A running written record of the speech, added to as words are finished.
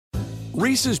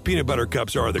Reese's peanut butter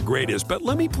cups are the greatest, but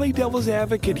let me play devil's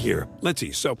advocate here. Let's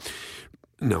see. So,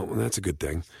 no, that's a good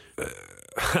thing.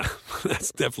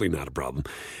 That's definitely not a problem.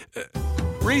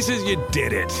 Reese's, you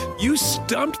did it. You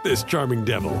stumped this charming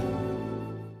devil.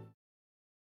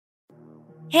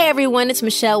 Hey everyone, it's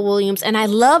Michelle Williams, and I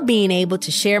love being able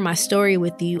to share my story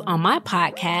with you on my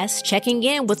podcast, Checking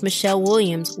In with Michelle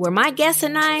Williams, where my guests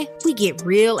and we get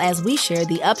real as we share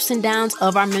the ups and downs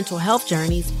of our mental health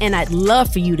journeys, and I'd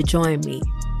love for you to join me.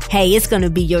 Hey, it's going to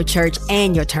be your church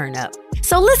and your turn up.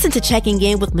 So listen to Checking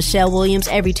In with Michelle Williams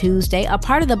every Tuesday, a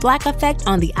part of the Black Effect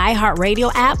on the iHeartRadio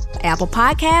app, Apple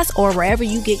Podcasts, or wherever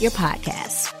you get your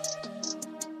podcasts.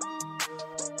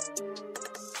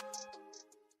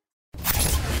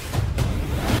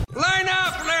 Line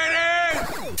up,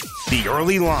 ladies! The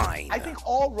early line. I think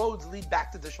all roads lead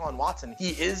back to Deshaun Watson. He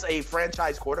is a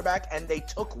franchise quarterback, and they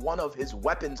took one of his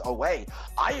weapons away.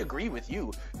 I agree with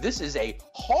you. This is a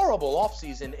horrible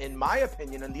offseason, in my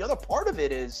opinion, and the other part of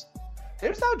it is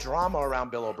there's now drama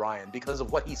around Bill O'Brien because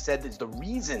of what he said is the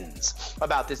reasons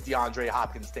about this DeAndre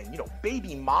Hopkins thing. You know,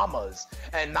 baby mamas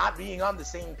and not being on the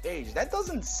same page. That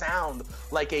doesn't sound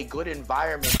like a good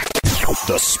environment.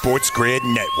 The Sports Grid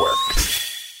Network.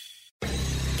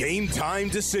 Game time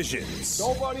decisions.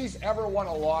 Nobody's ever won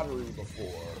a lottery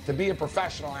before to be a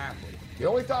professional athlete. The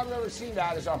only time I've ever seen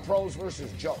that is on Pros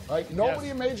versus Joe. Like, nobody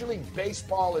in Major League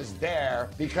Baseball is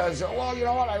there because, well, you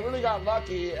know what, I really got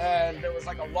lucky and there was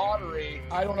like a lottery.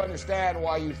 I don't understand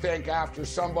why you think after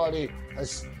somebody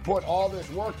has put all this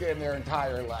work in their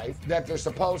entire life that they're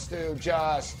supposed to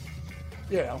just,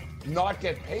 you know, not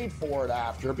get paid for it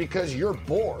after because you're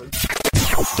bored.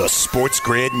 The Sports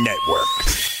Grid Network.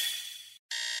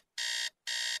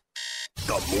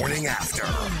 The morning after.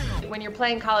 When you're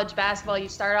playing college basketball, you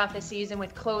start off the season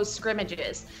with closed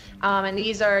scrimmages. And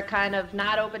these are kind of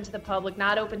not open to the public,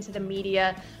 not open to the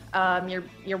media.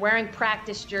 You're wearing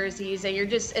practice jerseys and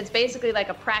it's basically like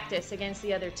a practice against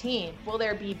the other team. Will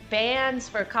there be bans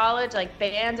for college? Like,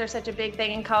 bans are such a big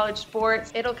thing in college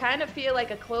sports. It'll kind of feel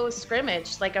like a closed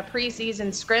scrimmage, like a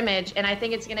preseason scrimmage. And I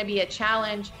think it's going to be a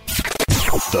challenge.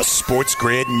 The Sports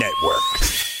Grid Network.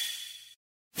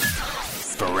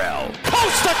 Pharrell.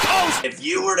 Coast to coast! If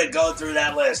you were to go through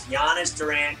that list, Giannis,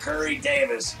 Durant, Curry,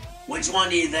 Davis, which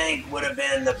one do you think would have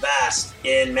been the best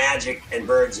in Magic and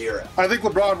Bird's era? I think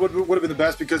LeBron would have been the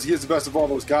best because he is the best of all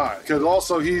those guys. Because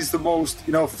also he's the most,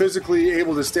 physically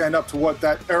able to stand up to what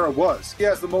that era was. He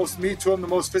has the most meat to him, the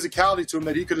most physicality to him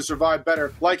that he could have survived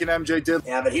better, like an MJ did.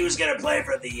 Yeah, but he was going to play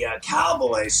for the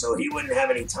Cowboys, so he wouldn't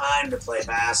have any time to play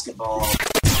basketball.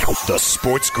 The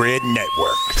Sports Grid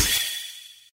Network.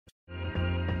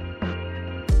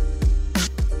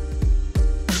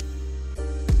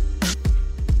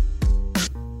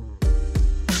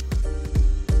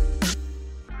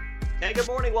 Hey, good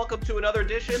morning. Welcome to another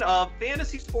edition of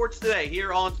Fantasy Sports Today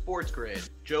here on Sports Grid.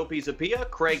 Joe Pisapia,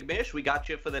 Craig Mish, we got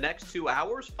you for the next 2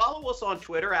 hours. Follow us on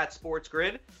Twitter at Sports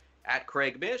Grid, at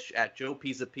Craig Mish, at Joe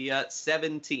Pisapia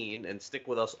 17, and stick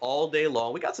with us all day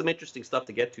long. We got some interesting stuff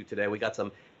to get to today. We got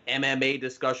some MMA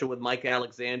discussion with Mike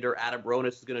Alexander. Adam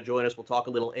Ronis is going to join us. We'll talk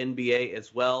a little NBA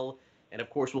as well. And, of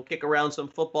course, we'll kick around some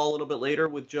football a little bit later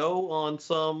with Joe on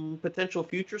some potential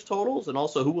futures totals and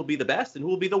also who will be the best and who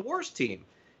will be the worst team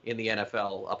in the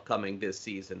NFL upcoming this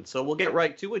season. So we'll get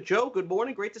right to it. Joe, good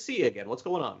morning. Great to see you again. What's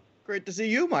going on? Great to see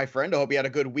you, my friend. I hope you had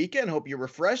a good weekend. Hope you're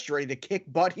refreshed, ready to kick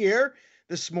butt here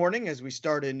this morning as we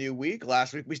start a new week.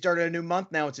 Last week we started a new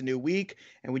month. Now it's a new week,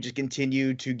 and we just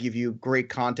continue to give you great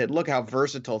content. Look how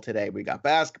versatile today. We got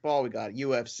basketball, we got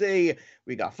UFC,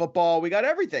 we got football, we got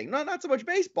everything. Not so much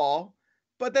baseball,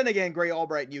 but then again, Gray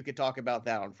Albright and you could talk about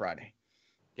that on Friday.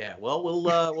 Yeah, well,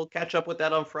 we'll catch up with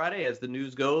that on Friday as the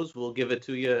news goes. We'll give it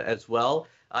to you as well.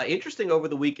 Interesting over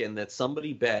the weekend that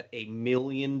somebody bet $1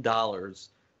 million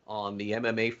on the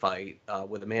MMA fight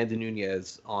with Amanda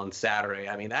Nunes on Saturday.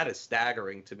 I mean, that is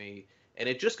staggering to me. And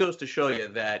it just goes to show you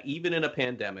that even in a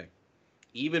pandemic,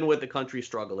 even with the country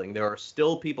struggling, there are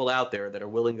still people out there that are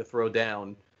willing to throw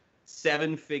down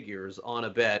 7 figures on a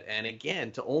bet. And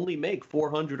again, to only make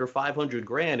 400 or 500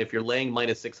 grand if you're laying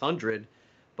minus 600.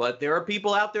 But there are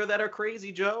people out there that are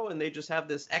crazy, Joe, and they just have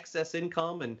this excess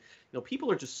income. And,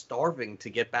 people are just starving to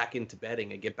get back into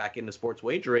betting and get back into sports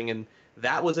wagering. And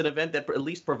that was an event that at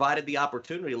least provided the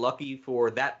opportunity. Lucky for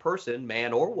that person,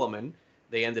 man or woman,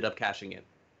 they ended up cashing in.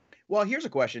 Well, here's a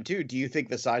question, too. Do you think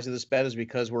the size of this bet is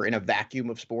because we're in a vacuum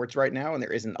of sports right now and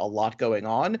there isn't a lot going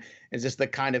on? Is this the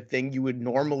kind of thing you would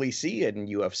normally see in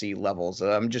UFC levels?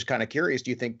 I'm just kind of curious. Do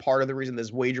you think part of the reason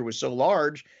this wager was so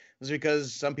large was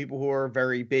because some people who are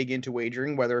very big into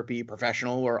wagering, whether it be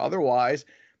professional or otherwise,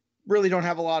 really don't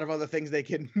have a lot of other things they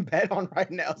can bet on right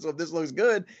now. So if this looks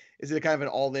good, is it kind of an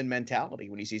all-in mentality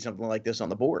when you see something like this on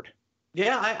the board?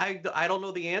 Yeah, I don't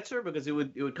know the answer because it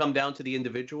would come down to the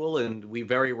individual, and we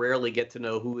very rarely get to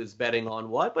know who is betting on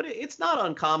what. But it's not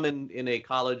uncommon in a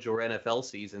college or NFL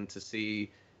season to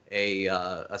see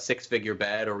a six-figure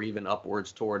bet or even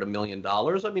upwards toward $1 million.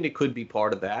 I mean, it could be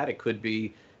part of that. It could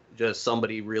be just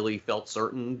somebody really felt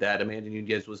certain that Amanda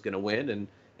Nunes was going to win, and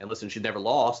listen, she never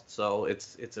lost, so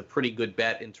it's a pretty good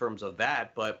bet in terms of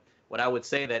that. But what I would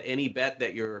say that any bet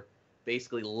that you're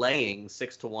basically laying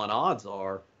 6-1 odds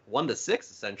are 1-6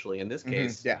 essentially in this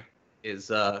case is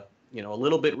a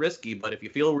little bit risky. But if you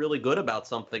feel really good about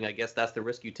something, I guess that's the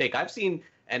risk you take. I've seen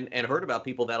and heard about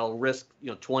people that'll risk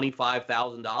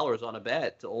 $25,000 on a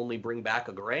bet to only bring back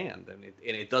 $1,000, and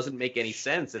it doesn't make any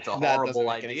sense. It's a horrible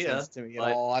idea. Any sense to me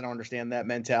at all. I don't understand that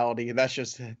mentality. That's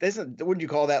just wouldn't you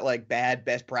call that like bad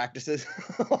best practices?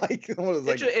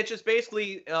 It's just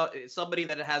basically somebody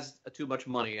that has too much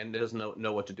money and doesn't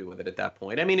know what to do with it at that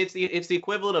point. I mean, it's the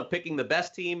equivalent of picking the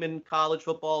best team in college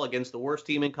football against the worst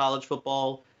team in college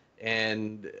football.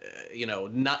 And,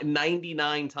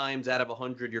 99 times out of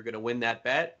 100, you're going to win that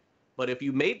bet. But if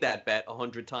you made that bet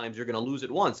 100 times, you're going to lose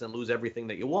it once and lose everything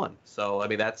that you won. So, I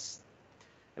guess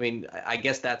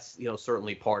that's,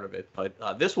 certainly part of it.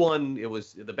 But this one,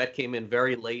 the bet came in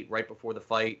very late, right before the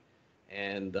fight.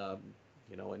 And,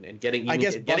 I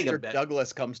guess Buster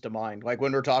Douglas comes to mind. Like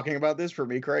when we're talking about this, for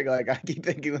me, Craig, like I keep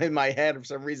thinking in my head for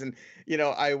some reason,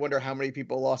 I wonder how many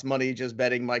people lost money just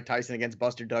betting Mike Tyson against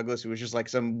Buster Douglas, who was just like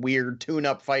some weird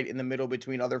tune-up fight in the middle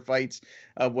between other fights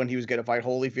when he was going to fight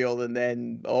Holyfield. And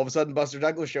then all of a sudden Buster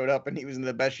Douglas showed up and he was in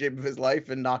the best shape of his life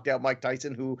and knocked out Mike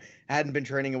Tyson, who hadn't been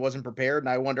training and wasn't prepared. And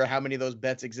I wonder how many of those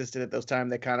bets existed at those time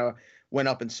that kind of went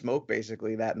up in smoke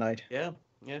basically that night. Yeah.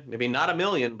 Yeah, maybe not $1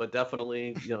 million, but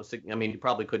definitely, you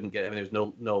probably couldn't get. I mean, there's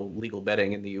no legal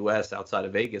betting in the U.S. outside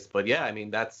of Vegas, but yeah, I mean,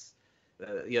 that's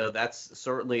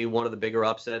certainly one of the bigger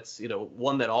upsets.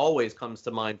 One that always comes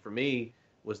to mind for me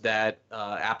was that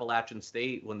Appalachian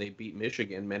State when they beat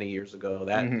Michigan many years ago.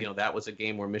 That that was a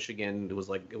game where Michigan it was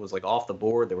like off the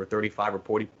board. There were 35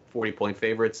 or 40 point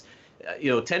favorites.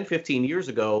 10, 15 years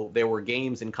ago, there were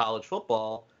games in college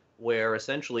football where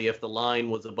essentially if the line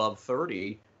was above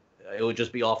 30. It would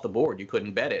just be off the board. You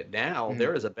couldn't bet it. Now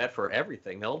there is a bet for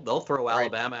everything. They'll throw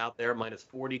Alabama out there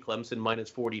 -40, Clemson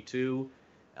 -42.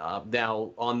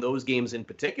 Now on those games in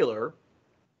particular,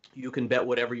 you can bet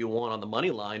whatever you want on the money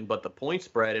line, but the point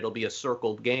spread it'll be a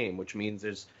circled game, which means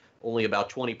there's only about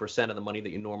 20% of the money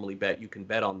that you normally bet you can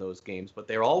bet on those games. But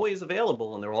they're always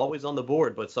available and they're always on the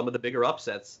board. But some of the bigger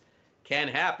upsets can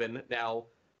happen. Now,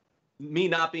 me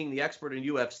not being the expert in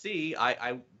UFC,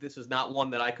 this is not one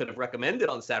that I could have recommended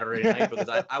on Saturday night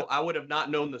because I would have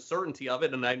not known the certainty of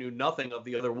it, and I knew nothing of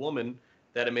the other woman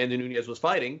that Amanda Nunes was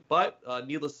fighting. But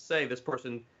needless to say, this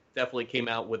person definitely came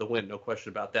out with a win, no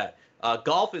question about that.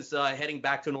 Golf is heading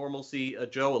back to normalcy.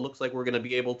 Joe, it looks like we're going to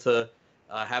be able to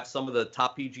have some of the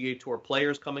top PGA Tour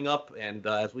players coming up, and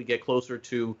as we get closer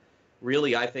to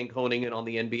really, I think, honing in on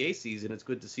the NBA season, it's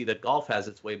good to see that golf has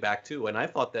its way back too. And I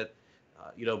thought that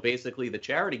basically the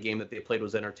charity game that they played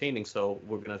was entertaining. So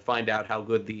we're going to find out how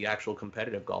good the actual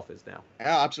competitive golf is now.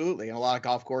 Yeah, absolutely. And a lot of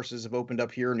golf courses have opened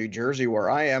up here in New Jersey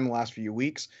where I am the last few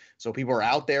weeks. So people are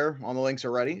out there on the links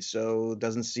already. So it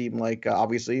doesn't seem like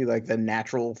obviously like the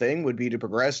natural thing would be to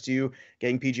progress to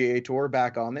getting PGA Tour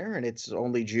back on there. And it's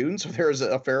only June. So there's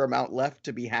a fair amount left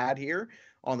to be had here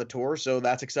on the tour. So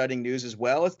that's exciting news as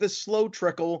well. It's this slow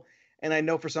trickle. And I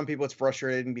know for some people it's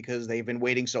frustrating because they've been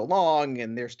waiting so long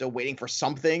and they're still waiting for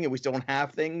something and we still don't have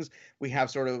things. We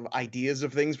have sort of ideas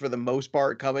of things for the most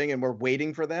part coming and we're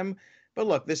waiting for them. But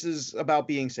look, this is about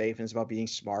being safe and it's about being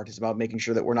smart. It's about making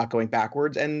sure that we're not going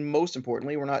backwards. And most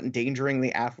importantly, we're not endangering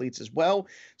the athletes as well.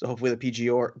 So hopefully the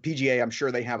PGA, I'm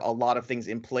sure they have a lot of things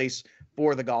in place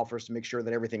for the golfers to make sure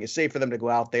that everything is safe for them to go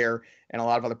out there and a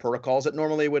lot of other protocols that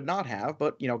normally would not have.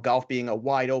 But, golf being a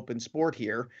wide open sport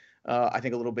here, I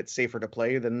think a little bit safer to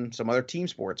play than some other team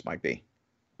sports might be.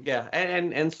 Yeah,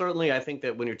 and certainly I think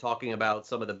that when you're talking about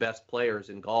some of the best players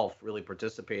in golf really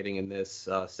participating in this,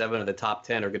 7 of the top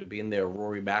 10 are going to be in there.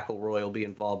 Rory McIlroy will be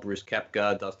involved, Bruce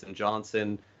Koepka, Dustin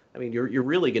Johnson. I mean, you're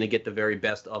really going to get the very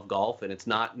best of golf, and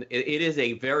it is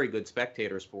a very good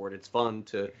spectator sport. It's fun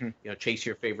to chase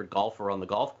your favorite golfer on the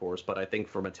golf course, but I think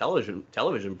from a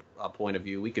television point of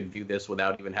view, we could view this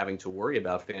without even having to worry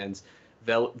about fans.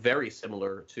 Very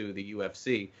similar to the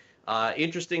UFC.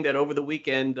 Interesting that over the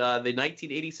weekend, the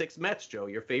 1986 Mets, Joe,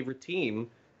 your favorite team,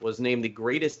 was named the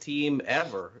greatest team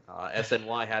ever.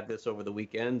 SNY had this over the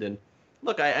weekend, and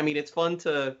Look, I mean, it's fun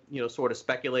to, sort of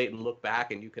speculate and look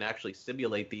back, and you can actually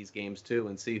simulate these games too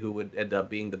and see who would end up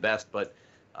being the best. But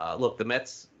look, the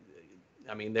Mets,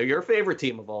 I mean, they're your favorite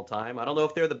team of all time. I don't know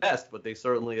if they're the best, but they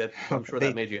certainly, I'm sure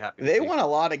that made you happy. They won a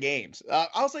lot of games.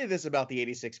 I'll say this about the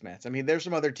 86 Mets. I mean, there's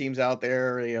some other teams out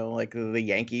there, like the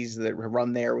Yankees that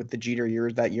run there with the Jeter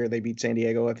years. That year they beat San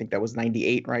Diego. I think that was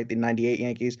 98, right? The 98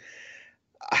 Yankees.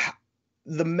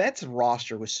 The Mets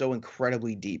roster was so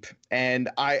incredibly deep. And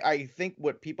I think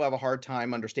what people have a hard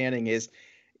time understanding is,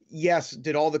 yes,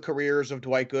 did all the careers of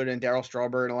Dwight Gooden and Darryl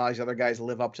Strawberry and a lot of these other guys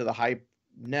live up to the hype?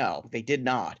 No, they did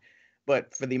not.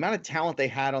 But for the amount of talent they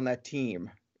had on that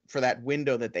team, for that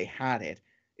window that they had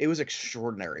it was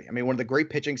extraordinary. I mean, one of the great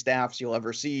pitching staffs you'll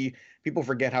ever see. People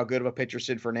forget how good of a pitcher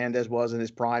Sid Fernandez was in his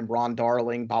prime. Ron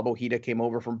Darling, Bob Ojeda came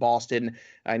over from Boston.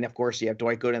 And, of course, you have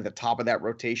Dwight Gooden at the top of that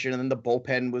rotation. And then the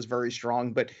bullpen was very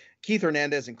strong. But Keith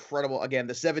Hernandez, incredible. Again,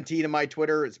 the 17 in my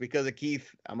Twitter, it's because of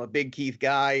Keith. I'm a big Keith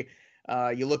guy.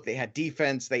 You look, they had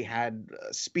defense, they had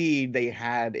speed, they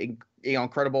had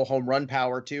incredible home run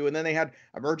power too. And then they had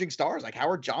emerging stars like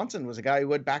Howard Johnson was a guy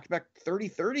who had back-to-back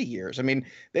 30 years. I mean,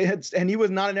 and he was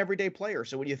not an everyday player.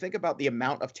 So when you think about the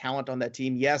amount of talent on that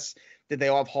team, yes, did they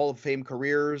all have Hall of Fame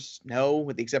careers? No,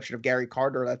 with the exception of Gary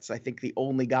Carter. That's, I think, the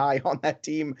only guy on that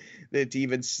team that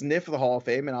even sniffed the Hall of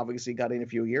Fame, and obviously got in a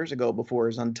few years ago before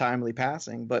his untimely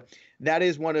passing. But that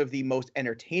is one of the most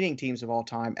entertaining teams of all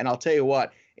time. And I'll tell you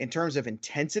what, in terms of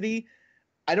intensity,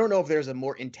 I don't know if there's a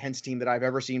more intense team that I've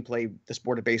ever seen play the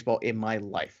sport of baseball in my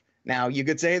life. Now, you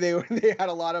could say they had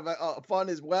a lot of fun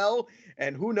as well,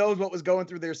 and who knows what was going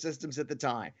through their systems at the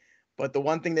time. But the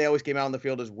one thing they always came out on the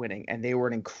field is winning, and they were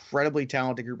an incredibly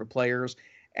talented group of players.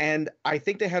 And I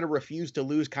think they had a refuse to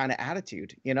lose kind of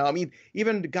attitude. I mean,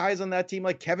 even guys on that team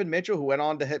like Kevin Mitchell, who went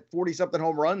on to hit 40-something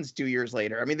home runs 2 years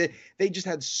later. I mean, they just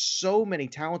had so many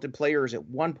talented players at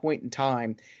one point in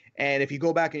time. And if you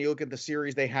go back and you look at the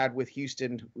series they had with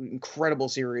Houston, incredible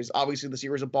series. Obviously, the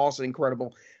series of Boston,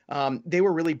 incredible. They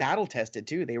were really battle tested,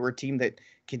 too. They were a team that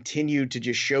continued to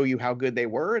just show you how good they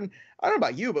were. And I don't know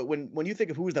about you, but when you think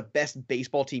of who was the best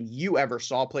baseball team you ever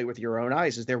saw play with your own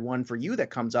eyes, is there one for you that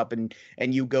comes up and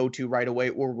you go to right away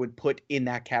or would put in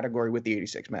that category with the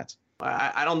 86 Mets?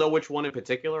 I don't know which one in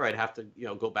particular. I'd have to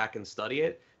go back and study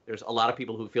it. There's a lot of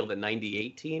people who feel the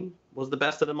 98 team was the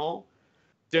best of them all.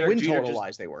 Win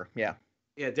total-wise, they were, yeah.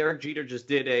 Yeah, Derek Jeter just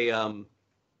did an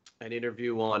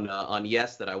interview on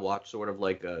Yes that I watched, sort of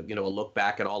like a look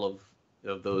back at all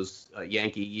of those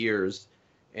Yankee years,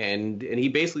 and he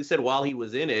basically said while he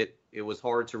was in it, it was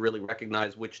hard to really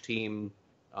recognize which team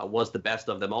was the best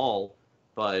of them all,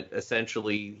 but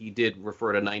essentially he did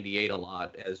refer to 98 a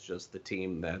lot as just the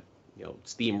team that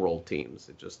steamrolled teams.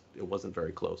 It wasn't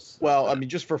very close. Well, I mean,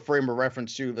 just for frame of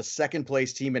reference too, the second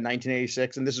place team in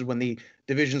 1986, and this is when the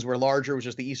divisions were larger, it was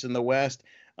just the East and the West.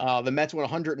 The Mets won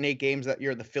 108 games that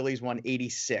year. The Phillies won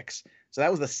 86. So that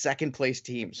was the second place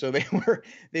team. So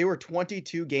they were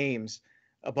 22 games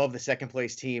above the second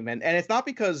place team. And it's not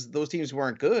because those teams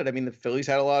weren't good. I mean, the Phillies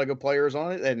had a lot of good players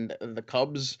on it, and the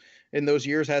Cubs in those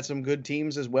years had some good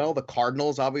teams as well. The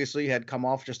Cardinals obviously had come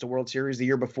off just a World Series the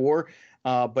year before,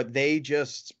 but they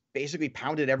just basically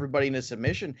pounded everybody into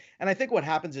submission. And I think what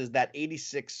happens is that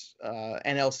 86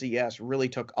 NLCS really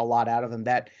took a lot out of them.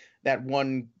 That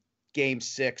one Game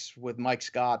 6 with Mike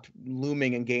Scott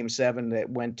looming in Game 7 that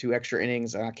went to extra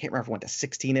innings. I can't remember if it went to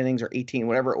 16 innings or 18,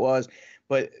 whatever it was.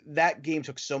 But that game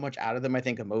took so much out of them, I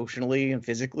think, emotionally and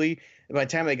physically. By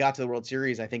the time they got to the World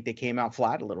Series, I think they came out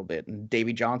flat a little bit. And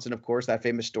Davey Johnson, of course, that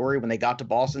famous story, when they got to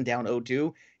Boston down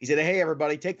 0-2, he said, hey,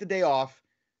 everybody, take the day off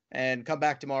and come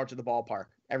back tomorrow to the ballpark.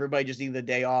 Everybody just needed the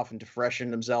day off and to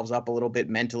freshen themselves up a little bit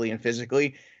mentally and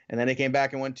physically. And then they came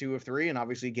back and went 2 of 3, and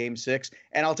obviously Game 6.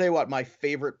 And I'll tell you what, my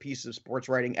favorite piece of sports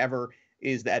writing ever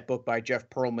is that book by Jeff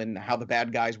Pearlman, How the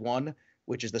Bad Guys Won,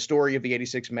 which is the story of the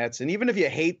 86 Mets. And even if you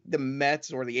hate the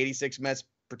Mets or the 86 Mets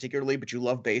particularly, but you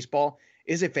love baseball,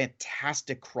 is a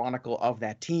fantastic chronicle of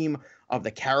that team, of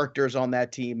the characters on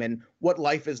that team, and what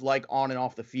life is like on and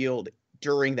off the field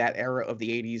during that era of the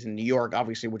 80s in New York,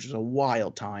 obviously, which was a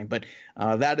wild time. But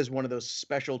that is one of those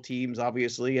special teams,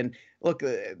 obviously. And look,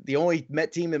 the only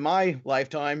Met team in my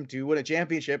lifetime to win a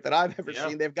championship that I've ever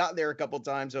seen, they've gotten there a couple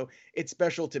times. So it's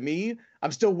special to me.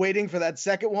 I'm still waiting for that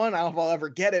second one. I don't know if I'll ever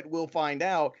get it. We'll find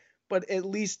out. But at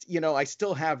least, I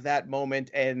still have that moment.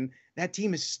 And that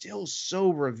team is still so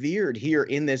revered here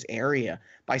in this area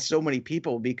by so many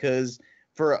people because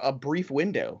for a brief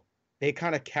window, they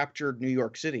kind of captured New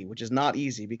York City, which is not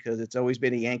easy because it's always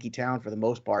been a Yankee town for the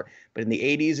most part. But in the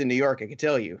 80s in New York, I can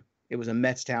tell you, it was a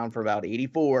Mets town for about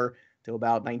 84 to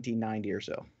about 1990 or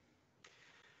so.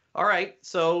 All right,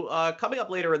 so coming up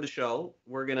later in the show,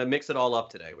 we're going to mix it all up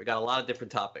today. We got a lot of different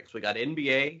topics. We got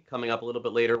NBA coming up a little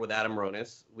bit later with Adam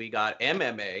Ronis. We got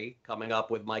MMA coming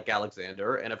up with Mike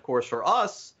Alexander. And, of course, for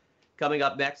us, coming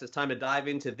up next, it's time to dive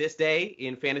into this day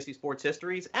in fantasy sports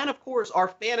histories and, of course, our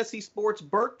fantasy sports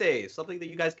birthdays, something that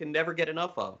you guys can never get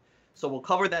enough of. So we'll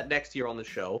cover that next year on the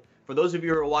show. For those of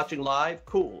you who are watching live,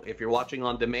 cool. If you're watching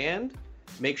on demand,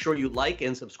 make sure you like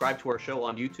and subscribe to our show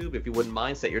on YouTube. If you wouldn't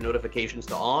mind, set your notifications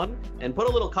to on and put a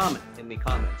little comment in the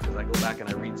comments because I go back and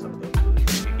I read some of those.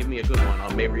 If you give me a good one,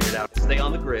 I may read it out. Stay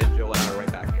on the grid. Joe and I are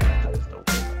right back. Guys. Just don't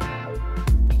go back.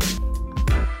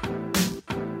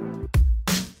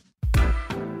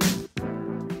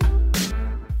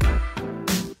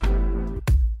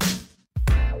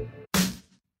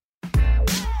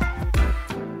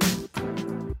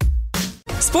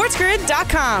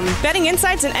 SportsGrid.com. Betting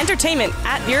insights and entertainment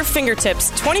at your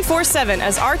fingertips 24/7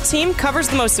 as our team covers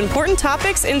the most important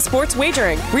topics in sports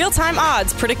wagering. Real-time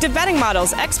odds, predictive betting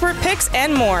models, expert picks,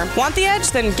 and more. Want the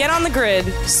edge? Then get on the grid.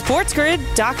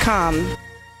 SportsGrid.com.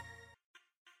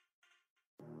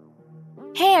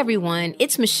 Hey everyone,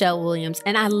 it's Michelle Williams,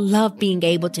 and I love being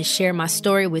able to share my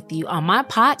story with you on my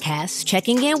podcast,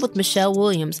 Checking In with Michelle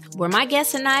Williams, where my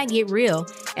guests and I get real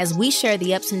as we share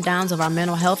the ups and downs of our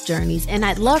mental health journeys, and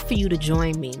I'd love for you to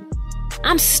join me.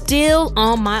 I'm still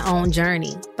on my own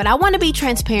journey, but I want to be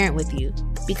transparent with you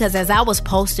because as I was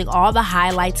posting all the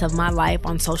highlights of my life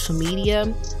on social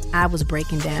media, I was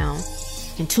breaking down.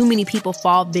 And too many people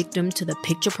fall victim to the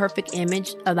picture-perfect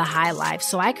image of the high life,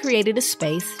 so I created a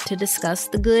space to discuss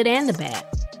the good and the bad.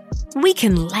 We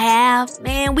can laugh,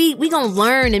 man, we gonna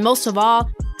learn, and most of all,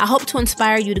 I hope to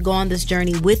inspire you to go on this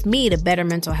journey with me to better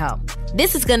mental health.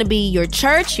 This is gonna be your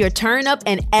church, your turn-up,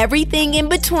 and everything in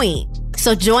between.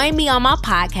 So join me on my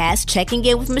podcast, Checking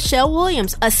In with Michelle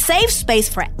Williams, a safe space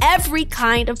for every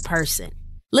kind of person.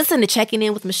 Listen to Checking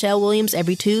In with Michelle Williams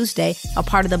every Tuesday, a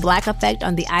part of the Black Effect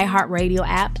on the iHeartRadio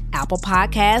app, Apple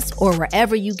Podcasts, or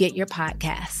wherever you get your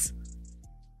podcasts.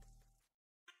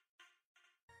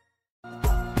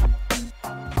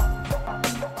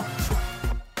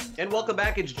 And welcome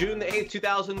back. It's June the 8th,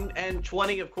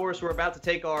 2020. Of course, we're about to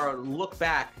take our look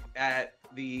back at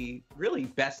the really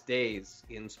best days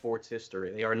in sports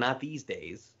history. They are not these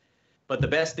days, but the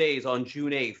best days on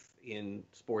June 8th in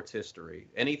sports history.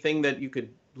 Anything that you could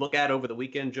look at over the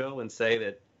weekend, Joe, and say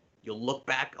that you'll look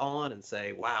back on and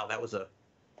say, wow, that was a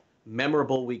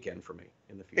memorable weekend for me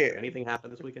in the future? Anything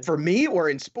happened this weekend? For me or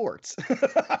in sports?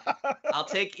 I'll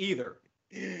take either.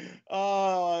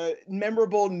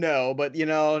 Memorable, no, but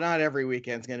not every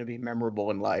weekend's going to be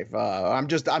memorable in life. I'm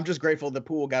just grateful the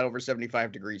pool got over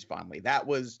 75 degrees finally. That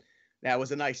was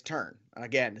a nice turn.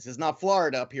 Again, this is not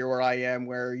Florida up here where I am,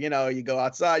 where, you go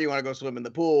outside, you want to go swim in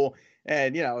the pool,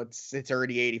 and, it's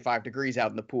already 85 degrees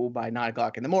out in the pool by 9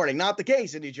 o'clock in the morning. Not the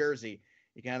case in New Jersey.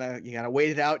 You gotta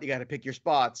wait it out. You gotta pick your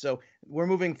spots. So we're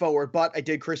moving forward, but I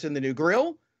did christen the new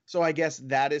grill. So I guess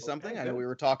that is something. I know we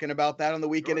were talking about that on the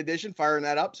weekend edition, firing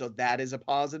that up. So that is a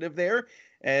positive there.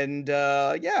 And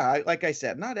like I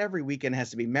said, not every weekend has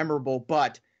to be memorable,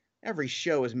 but every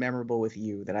show is memorable with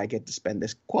you that I get to spend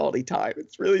this quality time.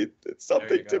 It's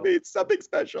something to me. It's something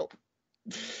special.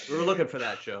 We were looking for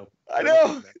that show. I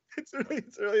know. It's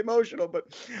really emotional,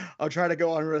 but I'll try to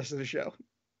go on the rest of the show.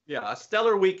 Yeah, a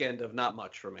stellar weekend of not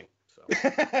much for me. So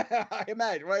I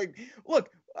imagine. Right?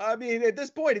 Look, I mean, at this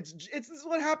point, it's this is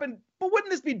what happened. But wouldn't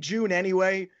this be June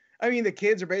anyway? I mean, the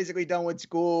kids are basically done with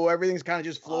school. Everything's kind of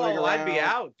just floating around. I'd be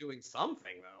out doing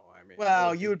something though.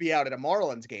 Well, you would be out at a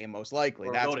Marlins game, most likely.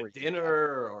 Or That's go to dinner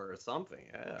or something.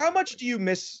 Yeah. How much do you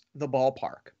miss the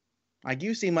ballpark? Like,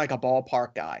 you seem like a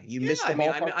ballpark guy. You miss the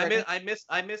ballpark.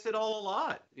 I miss it all a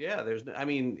lot. Yeah, it's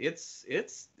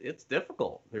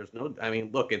difficult.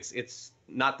 Look, it's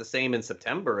not the same in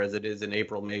September as it is in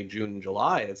April, May, June, and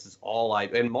July. This is all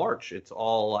in March. It's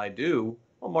all I do.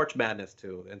 Well, March Madness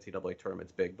too. NCAA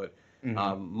tournament's big, but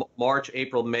March,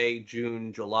 April, May,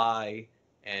 June, July.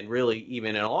 And really,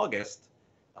 even in August,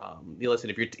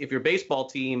 listen, if your baseball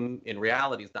team in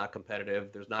reality is not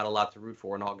competitive, there's not a lot to root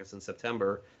for in August and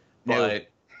September. But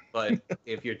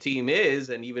if your team is,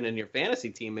 and even in your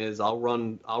fantasy team is, I'll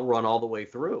run all the way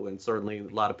through. And certainly, a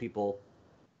lot of people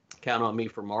count on me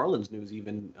for Marlins news,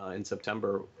 even in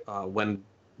September when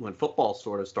football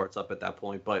sort of starts up at that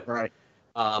point. But right.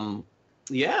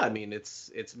 Yeah, I mean,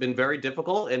 it's been very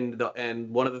difficult, and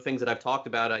one of the things that I've talked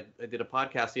about, I did a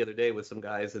podcast the other day with some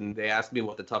guys, and they asked me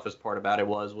what the toughest part about it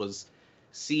was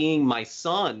seeing my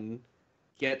son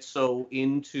get so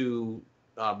into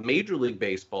Major League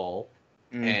Baseball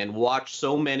and watch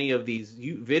so many of these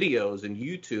videos and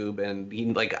YouTube, and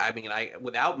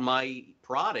without my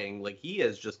prodding, like, he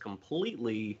is just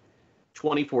completely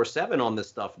 24/7 on this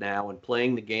stuff now, and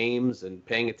playing the games and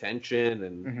paying attention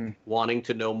and wanting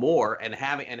to know more, and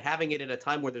having it at a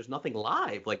time where there's nothing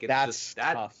live. Like, it's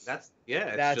tough. That's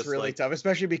just really tough,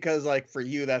 especially because, like, for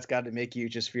you, that's got to make you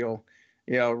just feel,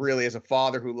 really as a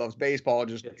father who loves baseball,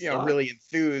 just really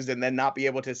enthused, and then not be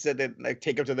able to sit and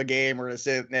take him to the game, or to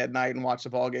sit at night and watch the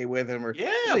ball game with him, or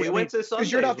we went to Sundays.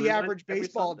 Because you're not the average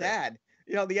baseball dad.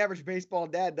 The average baseball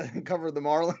dad doesn't cover the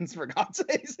Marlins, for God's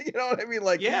sakes. You know what I mean?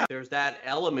 Like, there's that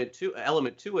element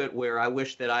to it where I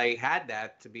wish that I had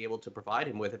that to be able to provide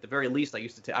him with. At the very least, I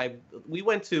used to. We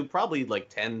went to probably like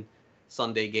 10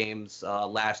 Sunday games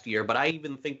last year, but I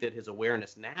even think that his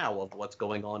awareness now of what's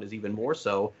going on is even more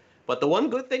so. But the one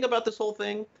good thing about this whole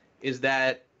thing is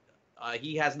that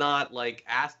he has not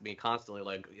asked me constantly,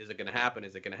 like, is it going to happen?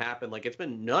 Is it going to happen? Like, it's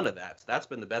been none of that. So that's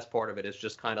been the best part of it. It's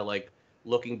just kind of like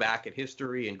looking back at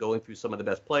history and going through some of the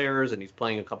best players, and he's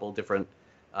playing a couple of different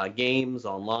games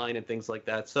online and things like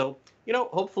that. So,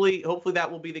 hopefully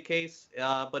that will be the case.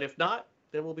 But if not,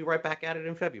 then we'll be right back at it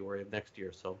in February of next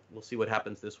year. So we'll see what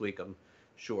happens this week, I'm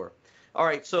sure. All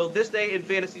right, so this day in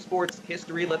fantasy sports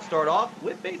history, let's start off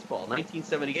with baseball.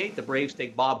 1978, the Braves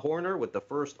take Bob Horner with the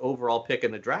first overall pick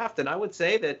in the draft. And I would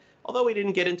say that although he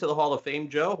didn't get into the Hall of Fame,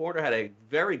 Joe, Horner had a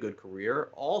very good career,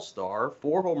 all-star,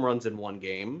 4 home runs in 1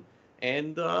 game.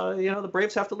 And, the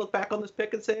Braves have to look back on this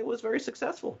pick and say it was very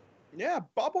successful. Yeah,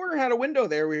 Bob Horner had a window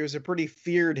there where he was a pretty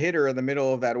feared hitter in the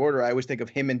middle of that order. I always think of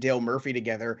him and Dale Murphy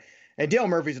together. And Dale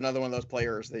Murphy's another one of those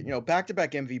players that,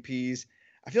 back-to-back MVPs.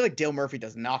 I feel like Dale Murphy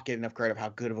does not get enough credit of how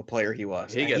good of a player he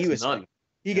was. He gets none.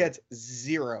 He gets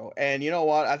 0. And you know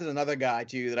what? There's another guy,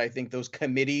 too, that I think those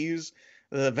committees,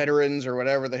 the veterans or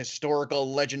whatever, the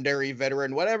historical, legendary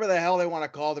veteran, whatever the hell they want to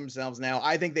call themselves now,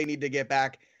 I think they need to get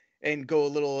back and go a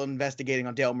little investigating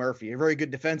on Dale Murphy, a very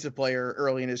good defensive player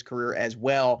early in his career as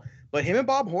well. But him and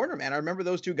Bob Horner, man, I remember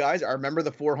those two guys. I remember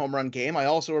the 4 home run game. I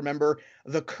also remember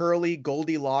the curly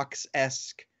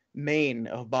Goldilocks-esque mane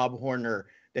of Bob Horner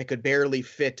that could barely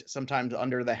fit sometimes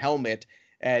under the helmet.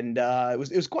 And it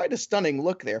was quite a stunning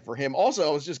look there for him. Also,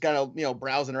 I was just kind of,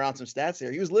 browsing around some stats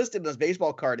there. He was listed in his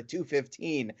baseball card at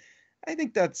 215. I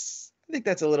think that's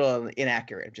a little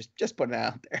inaccurate. Just putting it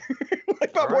out there.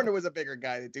 Bob Horner was a bigger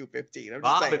guy than 215. I'm just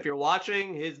Bob, saying. if you're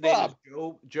watching, his name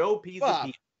is Joe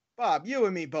Pizza. Bob, you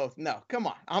and me both. No, come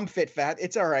on. I'm fit fat.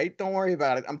 It's all right. Don't worry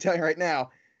about it. I'm telling you right now,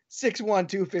 6'1",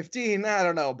 215. I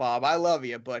don't know, Bob. I love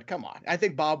you, but come on. I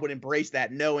think Bob would embrace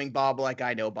that, knowing Bob like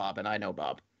I know Bob, and I know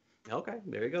Bob. Okay,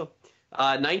 there you go.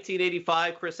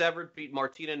 1985, Chris Evert beat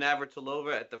Martina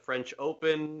Navratilova at the French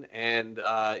Open. And,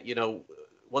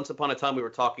 once upon a time we were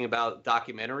talking about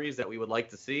documentaries that we would like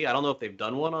to see. I don't know if they've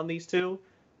done one on these two,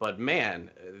 but man,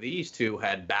 these two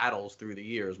had battles through the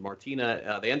years.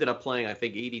 Martina, they ended up playing, I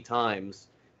think, 80 times,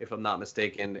 if I'm not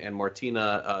mistaken. And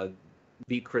Martina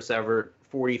beat Chris Evert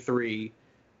 43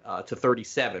 to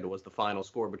 37 was the final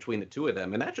score between the two of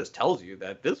them. And that just tells you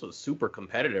that this was super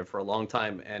competitive for a long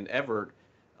time. And Evert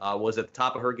was at the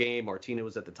top of her game. Martina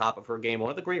was at the top of her game. One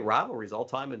of the great rivalries all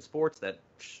time in sports that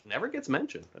never gets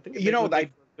mentioned. I think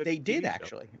they did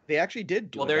actually. They actually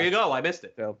did. Well, there you go. I missed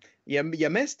it. So you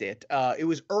missed it. It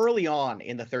was early on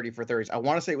in the 30 for 30s. I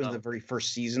want to say it was the very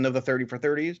first season of the 30 for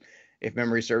 30s, if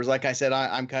memory serves. Like I said,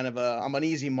 I'm kind of I'm an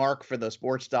easy mark for the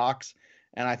sports docs.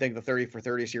 And I think the 30 for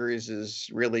 30 series has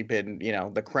really been,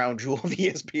 the crown jewel of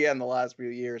ESPN the last few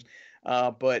years.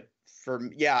 But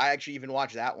I actually even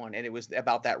watched that one, and it was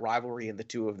about that rivalry and the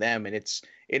two of them, and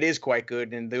it is quite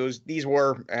good. And these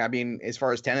were, as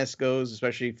far as tennis goes,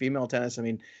 especially female tennis, I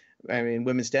mean,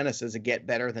 women's tennis, does it get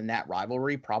better than that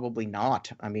rivalry? Probably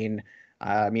not.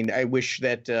 I wish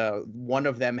that one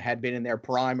of them had been in their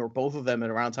prime, or both of them at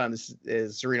around time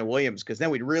as Serena Williams, because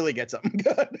then we'd really get something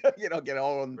good, get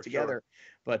all of them together. Sure.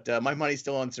 But my money's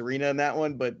still on Serena in that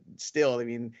one. But still,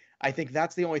 I think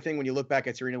that's the only thing when you look back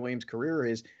at Serena Williams' career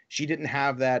is she didn't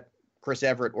have that Chris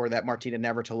Evert or that Martina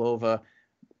Navratilova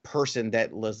person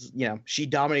that was, she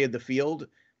dominated the field,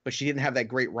 but she didn't have that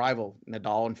great rival,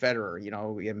 Nadal and Federer,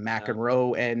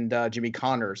 McEnroe and Jimmy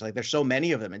Connors. Like, there's so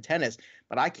many of them in tennis,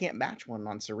 but I can't match one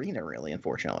on Serena, really,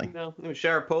 unfortunately. No,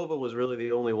 Sharapova was really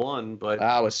the only one, but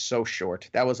that was so short.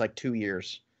 That was like 2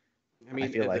 years. I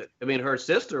feel like. Her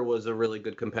sister was a really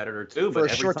good competitor too,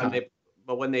 but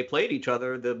but when they played each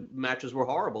other, the matches were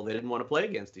horrible. They didn't want to play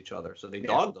against each other, so they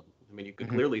dogged them. You could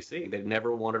clearly see they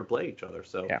never wanted to play each other.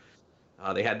 So. Yeah.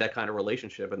 They had that kind of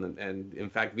relationship, and in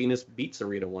fact, Venus beat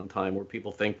Serena one time, where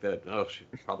people think that she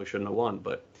probably shouldn't have won.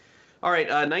 But All right,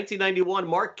 1991,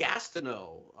 Mark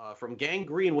Gastineau from Gang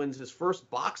Green wins his first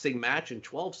boxing match in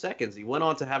 12 seconds. He went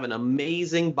on to have an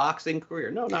amazing boxing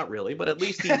career. No, not really, but at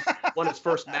least he won his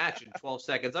first match in 12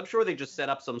 seconds. I'm sure they just set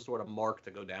up some sort of mark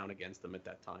to go down against him at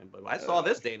that time. But I saw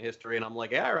this day in history, and I'm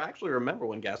like, yeah, I actually remember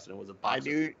when Gastineau was a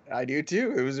boxer. I do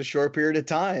too. It was a short period of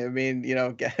time. I mean, you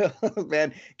know,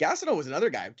 man, Gastineau was another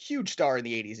guy, huge star in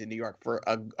the 80s in New York for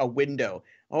a window.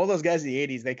 All those guys in the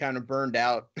 80s, they kind of burned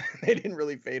out. They didn't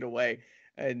really fade away.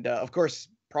 And, of course,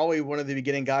 probably one of the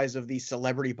beginning guys of the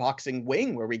celebrity boxing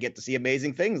wing, where we get to see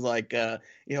amazing things like, you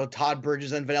know, Todd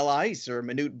Bridges and Vanilla Ice, or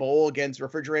Manute Bol against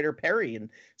Refrigerator Perry, and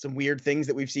some weird things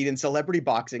that we've seen in celebrity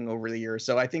boxing over the years.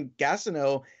 So I think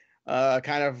Gastineau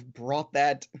kind of brought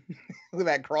that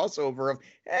that crossover of,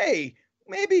 hey,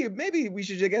 maybe we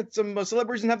should get some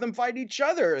celebrities and have them fight each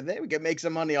other. Then we could make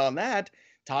some money on that.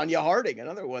 Tanya Harding,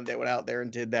 another one that went out there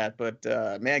and did that. But,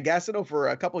 man, Gastineau for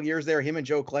a couple of years there, him and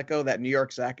Joe Klecko, that New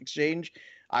York Sack Exchange.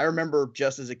 I remember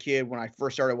just as a kid when I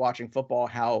first started watching football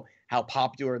how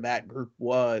popular that group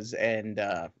was. And,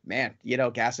 man, you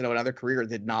know, Gastineau, another career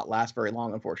did not last very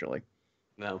long, unfortunately.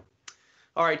 No.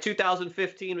 All right,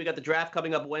 2015, we got the draft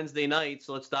coming up Wednesday night,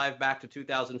 so let's dive back to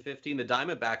 2015. The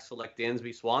Diamondbacks select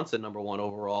Dansby Swanson, #1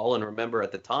 overall. And remember,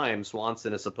 at the time,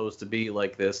 Swanson is supposed to be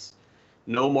like this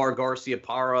Nomar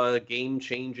Garciaparra,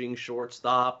 game-changing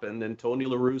shortstop, and then Tony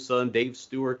La Russa and Dave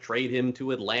Stewart trade him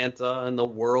to Atlanta, and the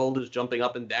world is jumping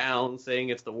up and down, saying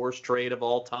it's the worst trade of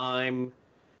all time.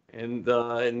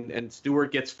 And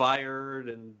Stewart gets fired,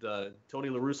 and Tony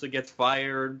La Russa gets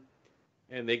fired,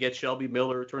 and they get Shelby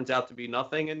Miller. It turns out to be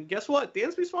nothing. And guess what?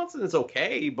 Dansby Swanson is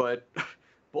okay, but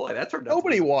boy, that turned out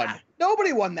nobody won.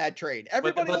 Nobody won that trade.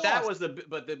 Everybody but lost. That was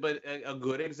a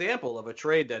good example of a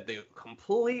trade that the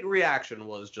complete reaction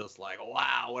was just like,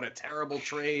 wow, what a terrible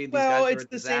trade. Well, it's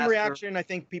the same reaction I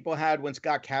think people had when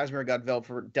Scott Kazmir got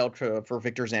dealt for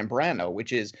Victor Zambrano,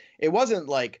 which is, it wasn't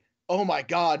like, oh my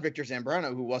God, Victor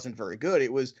Zambrano, who wasn't very good.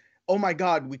 It was, oh my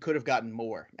God, we could have gotten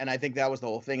more. And I think that was the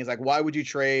whole thing, is like, why would you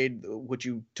trade what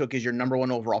you took as your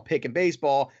 #1 overall pick in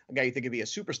baseball, a guy you think would be a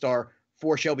superstar,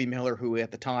 for Shelby Miller, who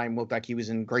at the time looked like he was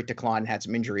in great decline and had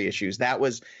some injury issues. That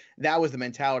was the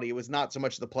mentality. It was not so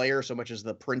much the player, so much as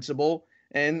the principle.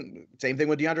 And same thing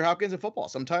with DeAndre Hopkins in football.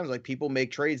 Sometimes, like, people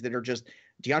make trades that are just,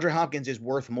 DeAndre Hopkins is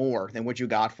worth more than what you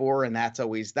got for, and that's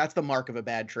the mark of a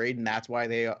bad trade, and that's why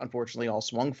they unfortunately all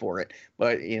swung for it.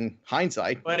 But in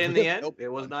hindsight, but in the end, it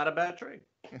was not a bad trade.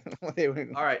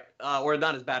 All right, or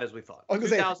not as bad as we thought. I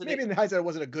was gonna say, maybe in hindsight, it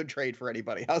wasn't a good trade for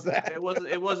anybody. How's that? It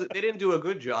wasn't. They didn't do a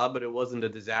good job, but it wasn't a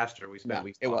disaster.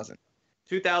 It wasn't.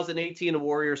 2018, the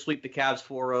Warriors sweep the Cavs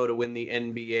 4-0 to win the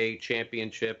NBA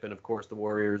championship, and of course, the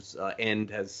Warriors'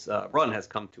 run has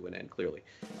come to an end. Clearly.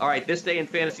 All right, this day in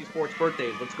fantasy sports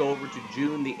birthdays. Let's go over to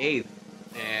June the 8th,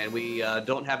 and we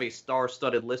don't have a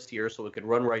star-studded list here, so we can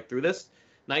run right through this.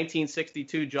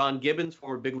 1962, John Gibbons,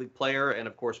 former big league player and,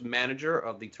 of course, manager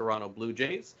of the Toronto Blue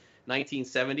Jays.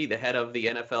 1970, the head of the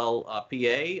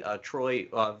NFLPA, Troy,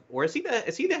 or is he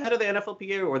the head of the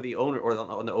NFLPA or the owner, or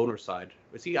on the owner's side?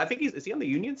 Is he on the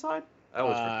union side?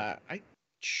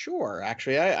 Sure.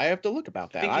 Actually, I have to look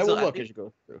about that. I will look as you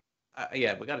go through.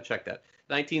 Yeah, we got to check that.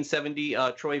 1970,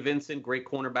 Troy Vincent, great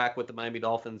cornerback with the Miami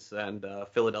Dolphins and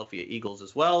Philadelphia Eagles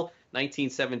as well.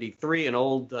 1973, an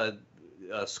old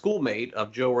schoolmate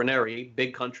of Joe Ranieri,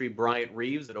 big country Bryant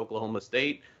Reeves at Oklahoma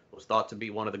State, was thought to be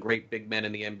one of the great big men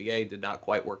in the NBA, did not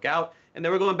quite work out. And they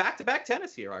were going back-to-back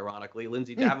tennis here, ironically.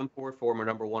 Lindsay Davenport, former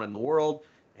 #1 in the world,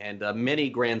 and many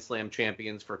Grand Slam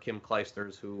champions for Kim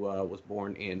Clijsters, who was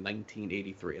born in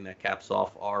 1983. And that caps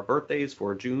off our birthdays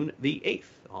for June the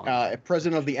 8th.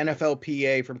 President of the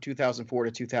NFLPA from 2004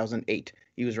 to 2008.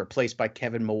 He was replaced by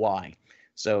Kevin Mawae.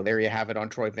 So there you have it on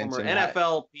Troy Vincent. Former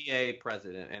NFLPA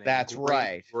president. And that's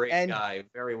right. Great guy.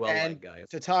 Very well-liked guy.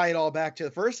 To tie it all back to the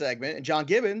first segment, John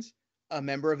Gibbons, a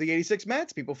member of the 86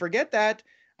 Mets. People forget that.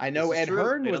 I know Ed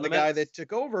Hearn was the guy that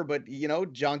took over, but, you know,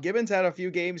 John Gibbons had a few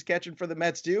games catching for the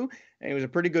Mets too, and he was a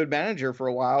pretty good manager for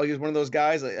a while. He was one of those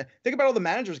guys. Think about all the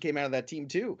managers came out of that team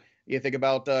too. You think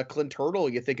about Clint Turtle.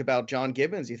 You think about John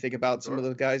Gibbons. You think about some of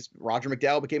those guys. Roger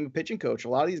McDowell became a pitching coach. A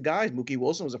lot of these guys, Mookie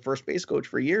Wilson was a first base coach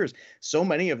for years. So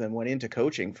many of them went into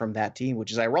coaching from that team,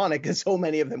 which is ironic because so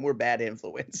many of them were bad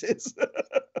influences.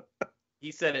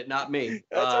 He said it, not me.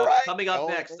 That's all right. Coming up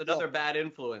next, another bad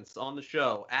influence on the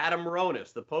show. Adam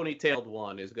Ronis, the ponytailed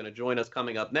one, is going to join us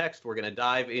coming up next. We're going to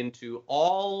dive into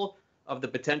all of the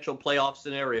potential playoff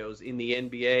scenarios in the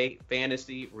NBA,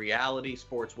 fantasy, reality,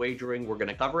 sports wagering. We're going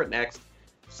to cover it next.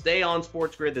 Stay on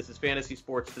Sports Grid. This is Fantasy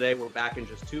Sports Today. We're back in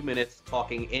just 2 minutes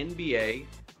talking NBA,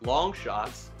 long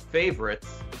shots,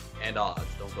 favorites, and odds.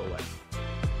 Don't go away.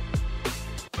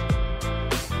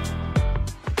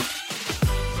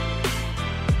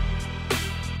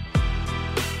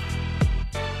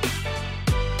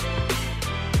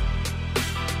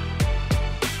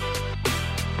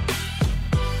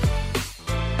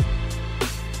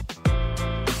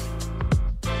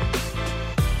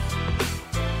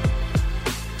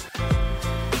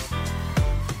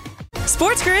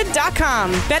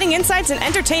 SportsGrid.com. Betting insights and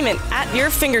entertainment at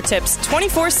your fingertips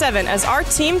 24/7 as our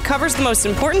team covers the most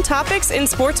important topics in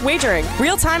sports wagering.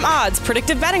 Real-time odds,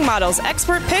 predictive betting models,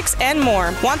 expert picks, and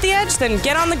more. Want the edge? Then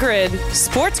get on the grid.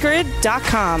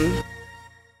 SportsGrid.com.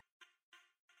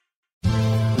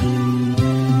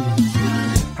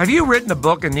 Have you written a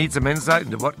book and need some insight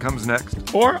into what comes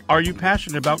next? Or are you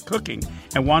passionate about cooking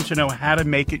and want to know how to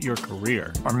make it your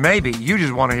career? Or maybe you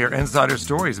just want to hear insider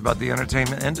stories about the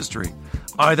entertainment industry.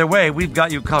 Either way, we've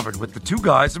got you covered with the Two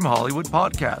Guys from Hollywood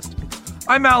podcast.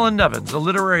 I'm Alan Nevins, a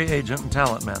literary agent and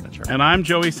talent manager. And I'm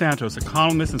Joey Santos, a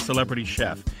columnist and celebrity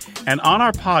chef. And on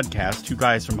our podcast, Two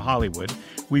Guys from Hollywood,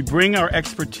 we bring our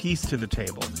expertise to the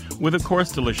table with, of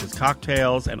course, delicious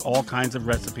cocktails and all kinds of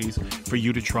recipes for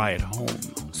you to try at home.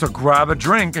 So grab a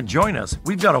drink and join us.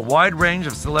 We've got a wide range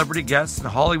of celebrity guests and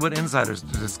Hollywood insiders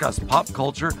to discuss pop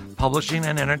culture, publishing,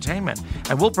 and entertainment.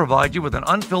 And we'll provide you with an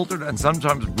unfiltered and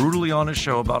sometimes brutally honest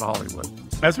show about Hollywood.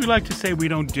 As we like to say, we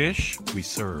don't dish, we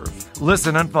serve.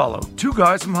 Listen and follow Two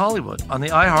Guys from Hollywood on the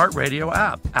iHeartRadio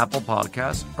app, Apple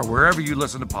Podcasts, or wherever you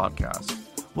listen to podcasts.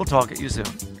 We'll talk at you soon.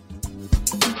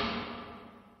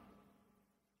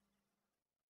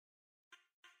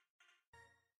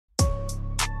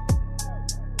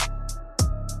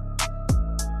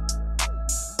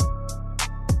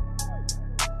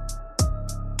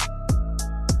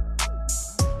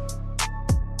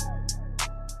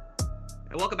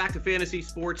 Welcome back to Fantasy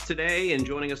Sports Today, and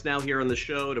joining us now here on the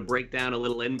show to break down a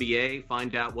little NBA,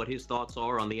 find out what his thoughts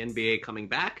are on the NBA coming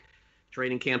back.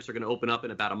 Training camps are going to open up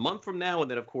in about a month from now,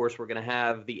 and then, of course, we're going to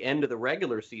have the end of the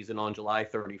regular season on July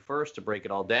 31st to break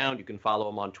it all down. You can follow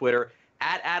him on Twitter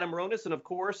at Adam Ronis, and, of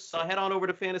course, head on over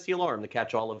to Fantasy Alarm to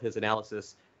catch all of his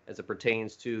analysis as it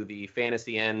pertains to the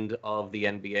fantasy end of the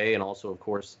NBA, and also, of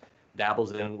course,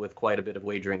 dabbles in with quite a bit of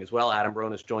wagering as well. Adam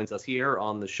Ronis joins us here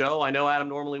on the show. I know, Adam,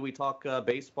 normally we talk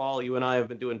baseball. You and I have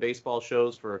been doing baseball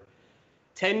shows for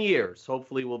 10 years.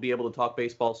 Hopefully we'll be able to talk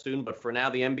baseball soon, but for now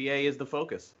the NBA is the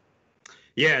focus.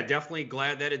 Yeah, definitely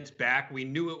glad that it's back. We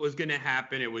knew it was going to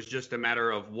happen. It was just a matter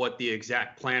of what the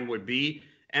exact plan would be.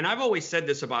 And I've always said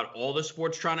this about all the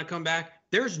sports trying to come back.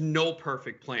 There's no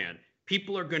perfect plan.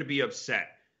 People are going to be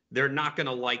upset. They're not going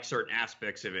to like certain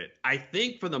aspects of it. I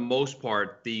think for the most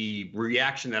part, the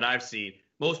reaction that I've seen,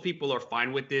 most people are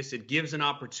fine with this. It gives an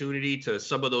opportunity to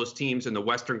some of those teams in the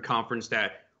Western Conference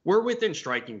that were within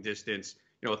striking distance,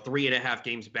 3.5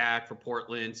 games back for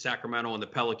Portland, Sacramento, and the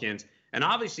Pelicans. And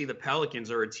obviously the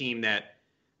Pelicans are a team that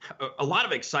a lot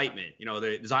of excitement.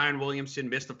 The Zion Williamson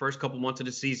missed the first couple months of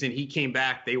the season. He came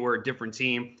back. They were a different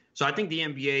team. So I think the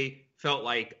NBA felt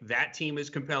like that team is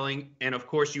compelling. And of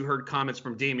course, you heard comments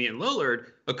from Damian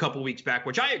Lillard a couple weeks back,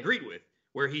 which I agreed with,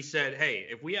 where he said, hey,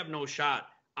 if we have no shot,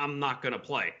 I'm not going to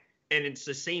play. And it's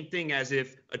the same thing as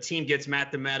if a team gets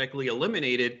mathematically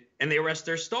eliminated and they rest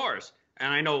their stars.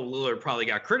 And I know Lillard probably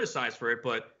got criticized for it,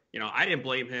 but, I didn't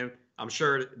blame him. I'm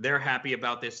sure they're happy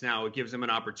about this now. It gives them an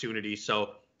opportunity.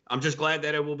 So I'm just glad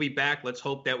that it will be back. Let's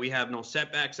hope that we have no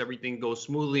setbacks, everything goes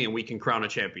smoothly, and we can crown a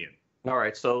champion. All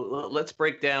right, so let's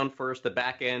break down first the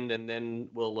back end, and then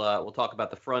we'll talk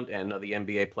about the front end of the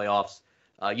NBA playoffs.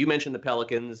 You mentioned the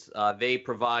Pelicans. They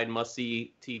provide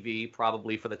must-see TV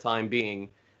probably for the time being.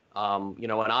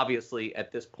 And obviously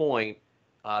at this point,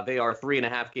 they are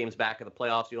 3.5 games back of the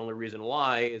playoffs. The only reason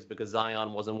why is because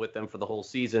Zion wasn't with them for the whole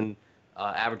season,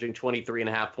 averaging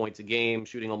 23.5 points a game,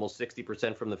 shooting almost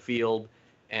 60% from the field.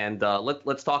 And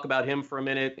let's talk about him for a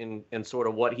minute and sort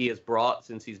of what he has brought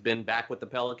since he's been back with the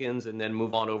Pelicans, and then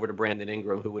move on over to Brandon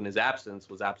Ingram, who in his absence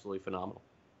was absolutely phenomenal.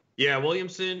 Yeah,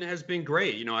 Williamson has been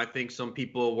great. I think some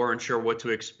people weren't sure what to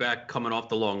expect coming off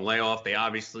the long layoff. They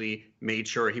obviously made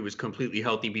sure he was completely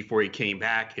healthy before he came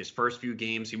back. His first few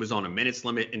games, he was on a minutes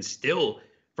limit, and still,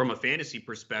 from a fantasy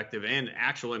perspective and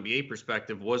actual NBA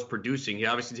perspective, was producing. He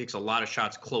obviously takes a lot of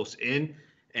shots close in,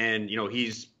 and,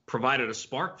 he's provided a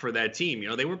spark for that team.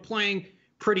 They were playing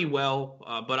pretty well,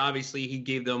 but obviously he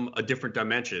gave them a different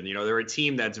dimension. They're a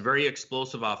team that's very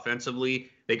explosive offensively.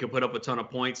 They can put up a ton of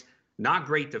points. Not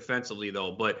great defensively,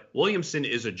 though, but Williamson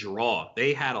is a draw.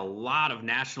 They had a lot of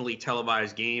nationally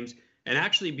televised games. And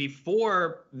actually,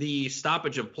 before the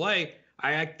stoppage of play,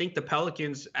 I think the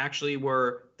Pelicans actually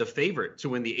were the favorite to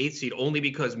win the 8th seed, only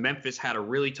because Memphis had a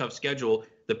really tough schedule.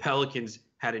 The Pelicans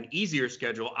had an easier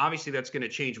schedule. Obviously, that's going to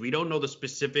change. We don't know the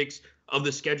specifics of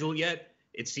the schedule yet.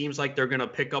 It seems like they're going to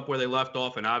pick up where they left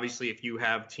off. And obviously, if you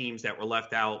have teams that were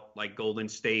left out, like Golden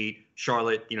State,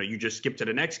 Charlotte, you just skip to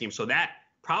the next game. So that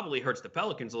probably hurts the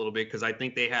Pelicans a little bit, because I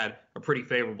think they had a pretty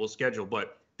favorable schedule.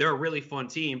 But they're a really fun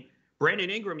team. Brandon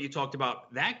Ingram, you talked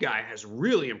about, that guy has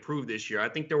really improved this year. I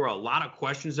think there were a lot of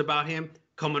questions about him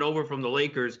coming over from the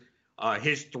Lakers.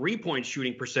 His three-point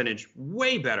shooting percentage,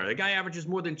 way better. The guy averages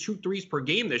more than 2 threes per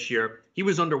game this year. He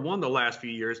was under 1 the last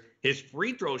few years. His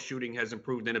free throw shooting has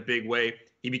improved in a big way.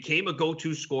 He became a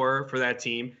go-to scorer for that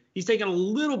team. He's taken a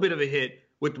little bit of a hit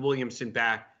with Williamson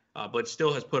back, but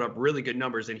still has put up really good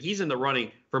numbers, and he's in the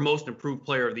running for most improved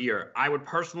player of the year. I would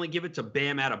personally give it to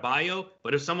Bam Adebayo,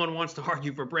 but if someone wants to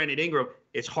argue for Brandon Ingram,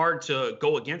 it's hard to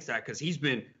go against that because he's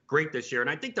been great this year. And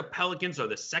I think the Pelicans are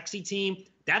the sexy team.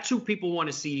 That's who people want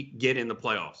to see get in the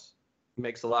playoffs.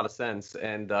 Makes a lot of sense.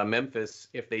 And Memphis,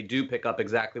 if they do pick up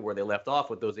exactly where they left off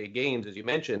with those 8 games, as you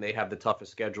mentioned, they have the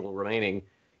toughest schedule remaining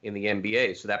in the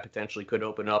NBA. So that potentially could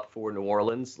open up for New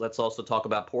Orleans. Let's also talk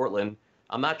about Portland.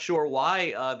 I'm not sure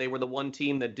why they were the one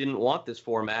team that didn't want this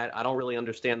format. I don't really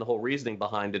understand the whole reasoning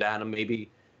behind it, Adam.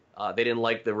 Maybe they didn't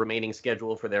like the remaining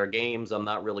schedule for their games. I'm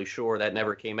not really sure. That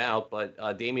never came out. But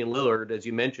Damian Lillard, as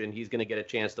you mentioned, he's going to get a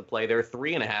chance to play. They're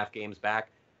 3.5 games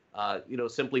back,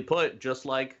 simply put, just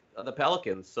like the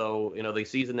Pelicans. So, the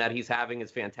season that he's having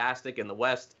is fantastic in the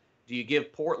West. Do you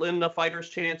give Portland a fighter's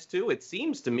chance, too? It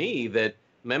seems to me that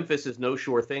Memphis is no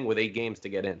sure thing with 8 games to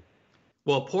get in.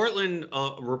 Well, Portland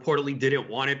reportedly didn't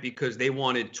want it because they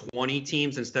wanted 20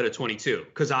 teams instead of 22,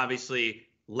 because obviously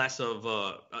less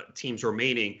of teams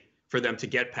remaining for them to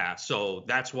get past. So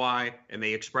that's why, and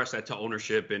they expressed that to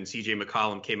ownership, and CJ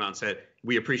McCollum came out and said,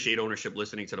 we appreciate ownership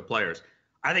listening to the players.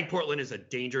 I think Portland is a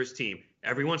dangerous team.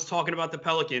 Everyone's talking about the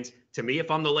Pelicans. To me, if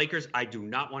I'm the Lakers, I do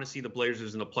not want to see the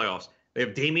Blazers in the playoffs. They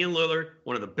have Damian Lillard,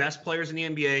 one of the best players in the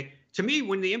NBA. To me,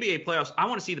 when the NBA playoffs, I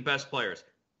want to see the best players.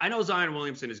 I know Zion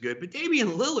Williamson is good, but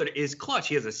Damian Lillard is clutch.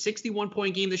 He has a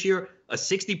 61-point game this year, a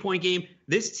 60-point game.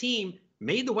 This team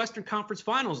made the Western Conference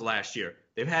Finals last year.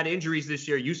 They've had injuries this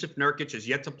year. Yusuf Nurkic has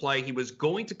yet to play. He was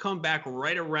going to come back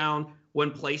right around when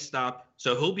play stopped,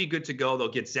 so he'll be good to go. They'll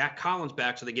get Zach Collins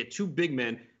back, so they get 2 big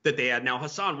men that they had. Now,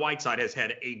 Hassan Whiteside has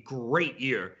had a great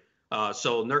year,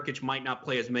 so Nurkic might not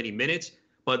play as many minutes.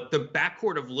 But the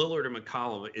backcourt of Lillard and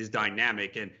McCollum is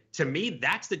dynamic. And to me,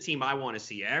 that's the team I want to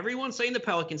see. Everyone's saying the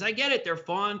Pelicans. I get it. They're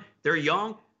fun. They're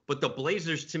young. But the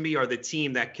Blazers, to me, are the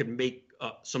team that can make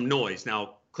some noise.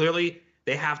 Now, clearly,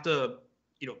 they have to,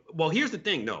 well, here's the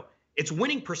thing, though. It's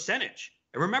winning percentage.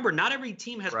 And remember, not every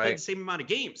team has played the same amount of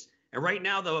games. And right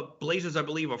now, the Blazers, I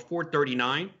believe, are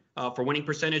 439 for winning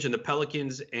percentage, and the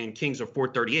Pelicans and Kings are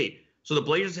 438. So the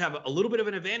Blazers have a little bit of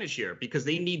an advantage here because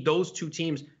they need those 2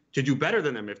 teams to do better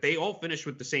than them. If they all finish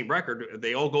with the same record,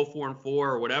 they all go 4-4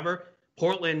 or whatever,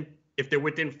 Portland, if they're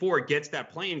within 4, gets that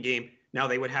playing game. Now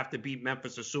they would have to beat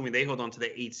Memphis, assuming they hold on to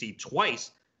the 8 seed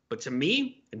twice. But to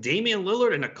me, Damian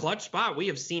Lillard in a clutch spot, we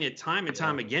have seen it time and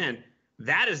time again.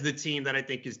 That is the team that I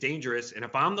think is dangerous. And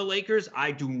if I'm the Lakers,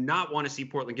 I do not want to see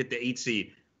Portland get the 8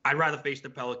 seed. I'd rather face the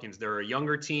Pelicans. They're a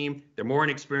younger team. They're more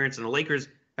inexperienced. And the Lakers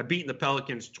have beaten the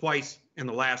Pelicans twice in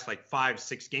the last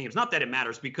 5-6 games. Not that it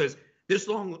matters, because this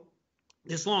long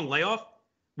layoff,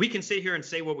 we can sit here and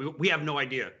say what we have no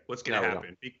idea what's going to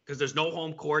happen because there's no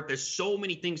home court. There's so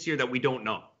many things here that we don't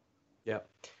know. Yeah.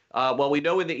 Well, we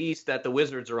know in the East that the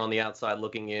Wizards are on the outside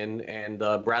looking in, and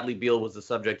Bradley Beal was the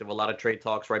subject of a lot of trade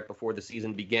talks right before the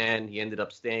season began. He ended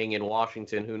up staying in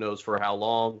Washington, who knows for how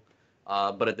long.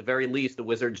 But at the very least, the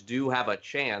Wizards do have a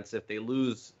chance. If they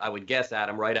lose, I would guess,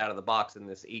 Adam, right out of the box in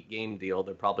this 8-game deal,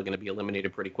 they're probably going to be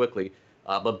eliminated pretty quickly.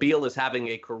 But Beal is having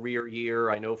a career year.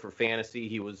 I know for fantasy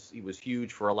he was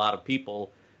huge for a lot of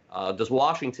people. Does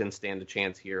Washington stand a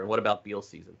chance here? And what about Beal's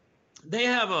season? They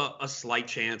have a slight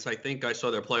chance. I think I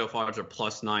saw their playoff odds are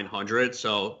plus 900,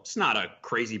 so it's not a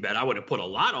crazy bet. I wouldn't put a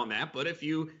lot on that, but if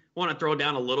you want to throw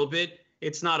down a little bit,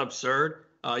 it's not absurd.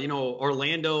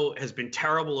 Orlando has been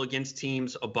terrible against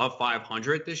teams above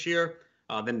 500 this year.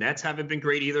 The Nets haven't been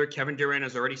great either. Kevin Durant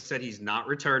has already said he's not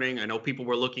returning. I know people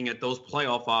were looking at those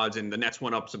playoff odds, and the Nets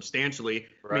went up substantially.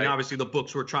 Right. I mean, obviously, the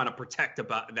books were trying to protect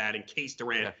about that in case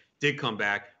Durant did come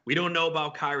back. We don't know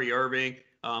about Kyrie Irving.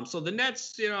 So the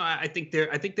Nets, I think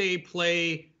they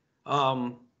play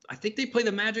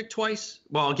the Magic twice.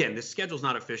 Well, again, the schedule's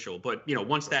not official, but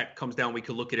once that comes down, we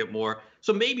could look at it more.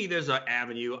 So maybe there's an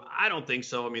avenue. I don't think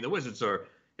so. I mean, the Wizards are,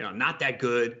 not that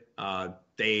good.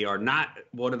 They are not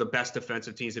one of the best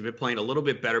defensive teams. They've been playing a little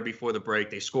bit better before the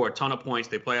break. They score a ton of points.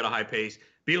 They play at a high pace.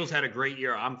 Beal's had a great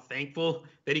year. I'm thankful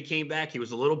that he came back. He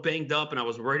was a little banged up, and I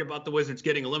was worried about the Wizards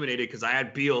getting eliminated because I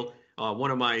had Beal, one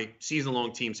of my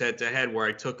season-long teams, head-to-head, where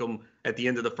I took him at the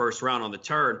end of the first round on the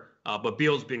turn. But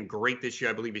Beal's been great this year.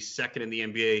 I believe he's second in the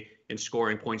NBA in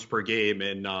scoring points per game,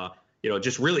 and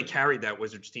just really carried that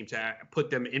Wizards team to put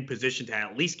them in position to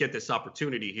at least get this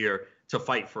opportunity here to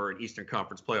fight for an Eastern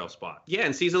Conference playoff spot. Yeah,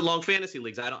 and season-long fantasy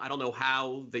leagues, I don't know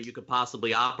how that you could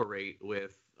possibly operate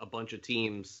with a bunch of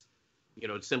teams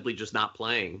simply just not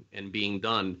playing and being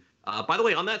done. By the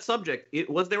way, on that subject,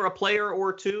 was there a player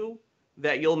or two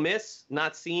that you'll miss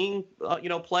not seeing,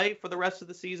 play for the rest of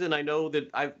the season? I know that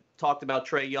I've talked about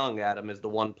Trae Young, Adam, as the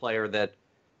one player that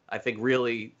I think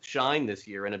really shined this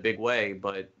year in a big way,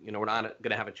 but, we're not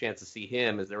going to have a chance to see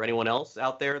him. Is there anyone else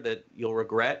out there that you'll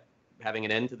regret having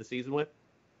an end to the season with?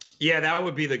 Yeah, that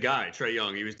would be the guy, Trae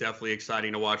Young. He was definitely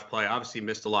exciting to watch play. Obviously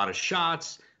missed a lot of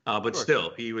shots, but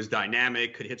still, he was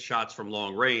dynamic, could hit shots from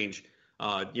long range.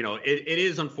 It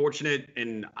is unfortunate,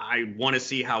 and I want to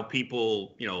see how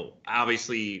people,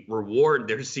 obviously reward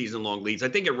their season-long leads. I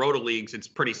think at Roto Leagues, it's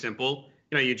pretty simple.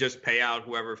 You just pay out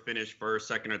whoever finished first,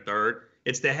 second, or third.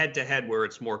 It's the head-to-head where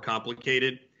it's more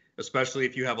complicated, especially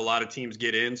if you have a lot of teams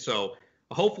get in. So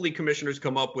hopefully commissioners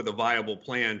come up with a viable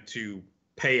plan to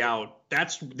pay out.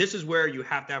 This is where you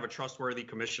have to have a trustworthy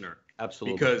commissioner.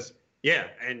 Absolutely. Because yeah,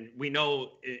 and we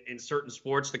know in certain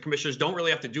sports, the commissioners don't really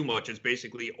have to do much. It's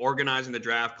basically organizing the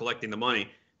draft, collecting the money.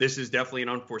 This is definitely an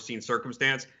unforeseen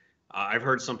circumstance. I've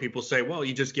heard some people say, well,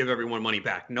 you just give everyone money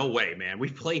back. No way, man.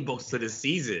 We've played most of the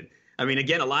season. I mean,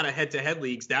 again, a lot of head-to-head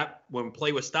leagues, that when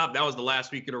play was stopped, that was the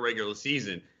last week of the regular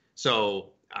season. So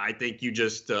I think you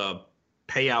just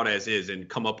pay out as is and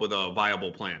come up with a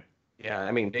viable plan. Yeah,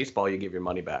 I mean, baseball, you give your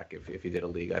money back if you did a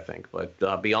league, I think.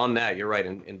 But beyond that, you're right.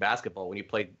 In basketball, when you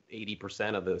play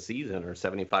 80% of the season or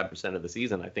 75% of the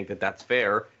season, I think that's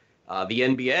fair. The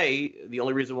NBA, the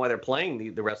only reason why they're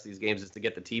playing the rest of these games is to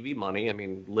get the TV money. I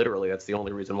mean, literally, that's the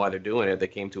only reason why they're doing it. They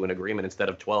came to an agreement instead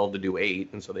of 12 to do 8,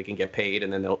 and so they can get paid,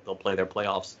 and then they'll play their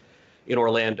playoffs in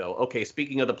Orlando. Okay,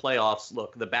 speaking of the playoffs,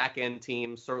 look, the back-end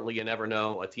teams, certainly you never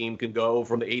know. A team can go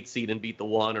from the 8 seed and beat the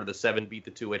 1 or the 7 beat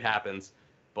the 2. It happens.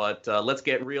 But let's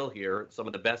get real here. Some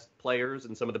of the best players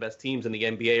and some of the best teams in the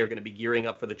NBA are going to be gearing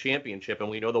up for the championship, and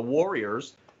we know the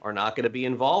Warriors are not going to be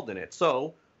involved in it.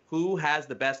 So who has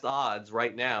the best odds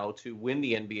right now to win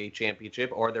the NBA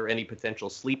championship? Are there any potential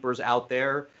sleepers out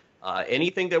there?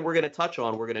 Anything that we're going to touch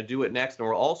on, we're going to do it next, and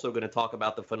we're also going to talk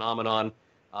about the phenomenon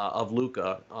of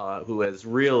Luka, who has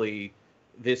really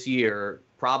this year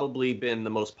probably been the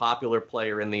most popular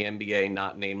player in the NBA,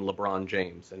 not named LeBron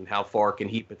James, and how far can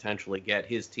he potentially get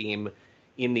his team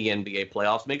in the NBA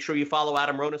playoffs. Make sure you follow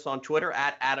Adam Ronis on Twitter,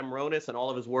 at Adam Ronis, and all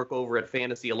of his work over at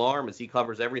Fantasy Alarm, as he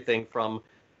covers everything from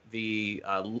the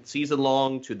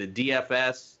season-long to the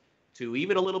DFS to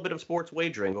even a little bit of sports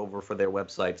wagering over for their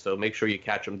website. So make sure you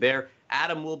catch him there.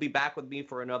 Adam will be back with me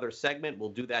for another segment. We'll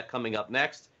do that coming up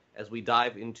next as we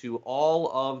dive into all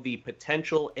of the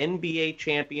potential NBA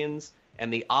champions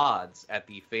and the odds at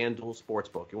the FanDuel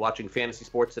Sportsbook. You're watching Fantasy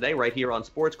Sports Today right here on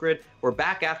Sports Grid. We're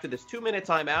back after this 2-minute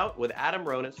timeout with Adam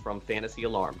Ronis from Fantasy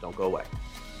Alarm. Don't go away.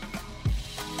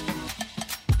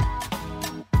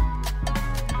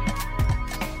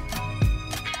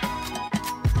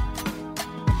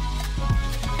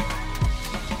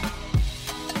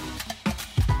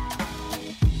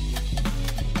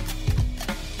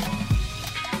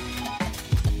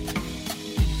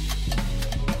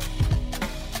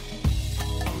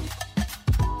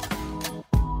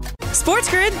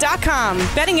 SportsGrid.com.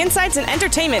 Betting insights and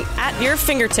entertainment at your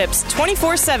fingertips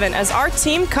 24/7 as our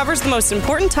team covers the most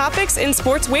important topics in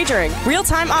sports wagering.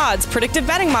 Real-time odds, predictive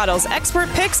betting models, expert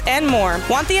picks, and more.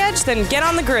 Want the edge? Then get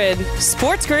on the grid.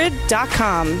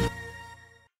 SportsGrid.com.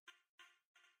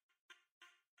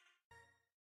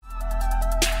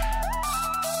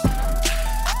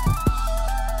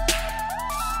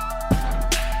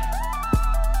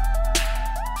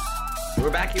 We're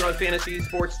back here on Fantasy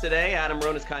Sports Today. Adam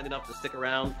Rohn is kind enough to stick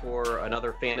around for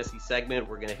another fantasy segment.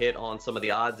 We're going to hit on some of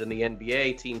the odds in the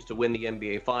NBA, teams to win the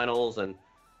NBA Finals, and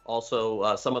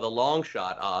also some of the long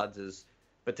shot odds as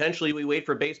potentially we wait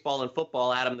for baseball and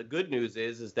football. Adam, the good news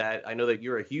is that I know that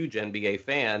you're a huge NBA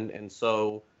fan, and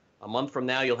so a month from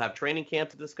now you'll have training camp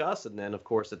to discuss, and then, of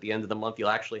course, at the end of the month you'll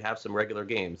actually have some regular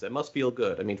games. That must feel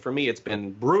good. I mean, for me, it's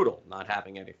been brutal not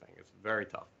having anything. It's very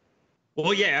tough.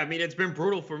 Well, yeah, I mean, it's been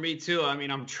brutal for me, too. I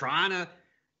mean, I'm trying to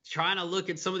look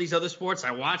at some of these other sports.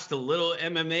 I watched a little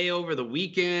MMA over the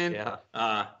weekend. Yeah.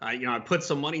 I put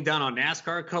some money down on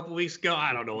NASCAR a couple weeks ago.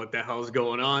 I don't know what the hell's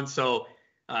going on. So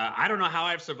I don't know how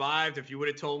I've survived. If you would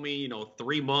have told me,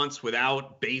 3 months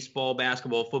without baseball,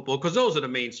 basketball, football, because those are the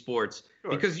main sports.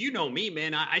 Sure. Because you know me,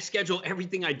 man, I schedule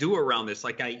everything I do around this.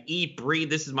 Like I eat, breathe.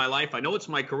 This is my life. I know it's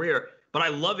my career, but I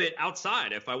love it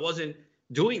outside. If I wasn't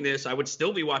doing this, I would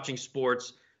still be watching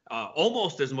sports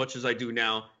almost as much as I do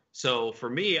now. So for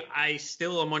me, I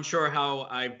still am unsure how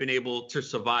I've been able to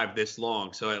survive this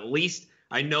long. So at least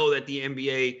I know that the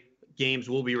NBA games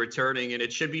will be returning, and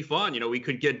it should be fun. We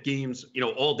could get games,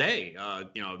 all day.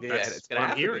 That's it's what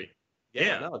I'm hearing.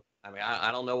 Yeah, no, I mean,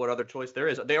 I don't know what other choice there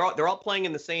is. They're all playing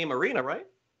in the same arena, right?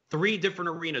 3 different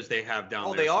arenas they have down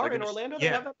there. Oh, they are in Orlando? They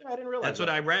have that there? I didn't realize That's what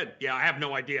I read. Yeah, I have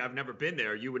no idea. I've never been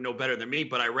there. You would know better than me,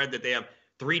 but I read that they have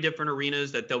 3 different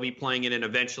arenas that they'll be playing in, and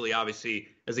eventually, obviously,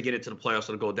 as they get into the playoffs,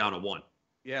 it'll go down to 1.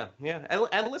 Yeah.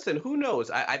 And listen, who knows?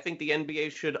 I think the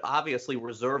NBA should obviously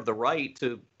reserve the right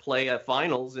to play at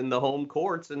finals in the home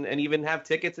courts and even have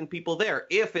tickets and people there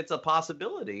if it's a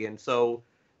possibility. And so,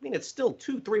 I mean, it's still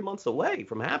 2-3 months away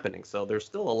from happening. So there's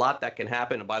still a lot that can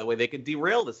happen. And by the way, they could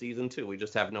derail the season too. We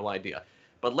just have no idea.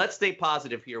 But let's stay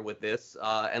positive here with this.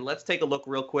 And let's take a look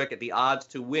real quick at the odds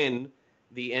to win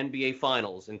the NBA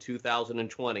Finals in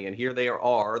 2020. And here they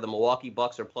are. The Milwaukee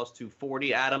Bucks are plus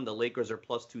 240, Adam. The Lakers are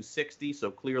plus 260. So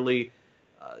clearly,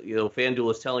 FanDuel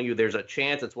is telling you there's a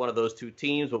chance it's one of those 2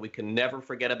 teams. But we can never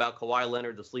forget about Kawhi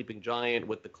Leonard, the sleeping giant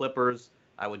with the Clippers.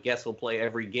 I would guess he'll play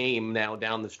every game now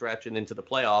down the stretch and into the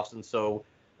playoffs. And so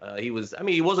he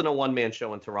wasn't a one-man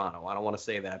show in Toronto. I don't want to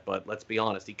say that, but let's be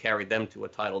honest. He carried them to a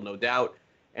title, no doubt.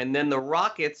 And then the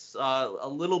Rockets, a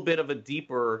little bit of a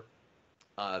deeper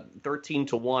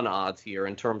 13-1 odds here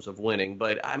in terms of winning.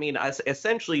 But, I mean,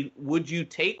 essentially, would you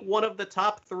take one of the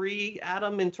top 3,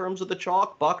 Adam, in terms of the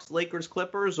chalk? Bucks, Lakers,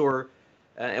 Clippers, or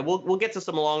and we'll get to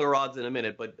some longer odds in a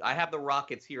minute, but I have the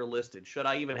Rockets here listed. Should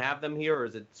I even have them here, or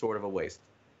is it sort of a waste?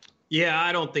 Yeah,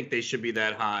 I don't think they should be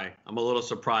that high. I'm a little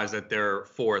surprised that they're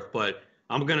 4th, but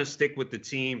I'm going to stick with the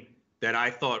team that I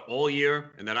thought all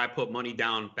year and that I put money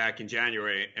down back in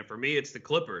January. And for me, it's the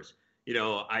Clippers.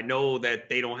 I know that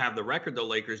they don't have the record the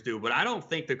Lakers do, but I don't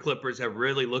think the Clippers have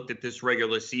really looked at this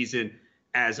regular season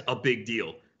as a big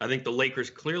deal. I think the Lakers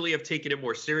clearly have taken it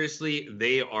more seriously.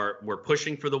 We're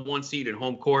pushing for the 1 seed in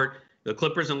home court. The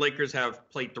Clippers and Lakers have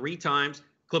played 3 times.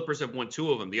 Clippers have won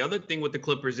 2 of them. The other thing with the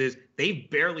Clippers is they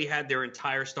barely had their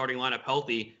entire starting lineup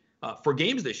healthy for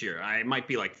games this year. It might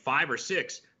be like 5 or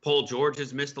 6. Paul George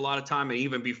has missed a lot of time, and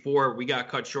even before we got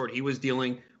cut short, he was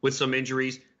dealing with some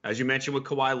injuries. As you mentioned with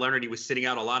Kawhi Leonard, he was sitting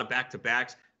out a lot of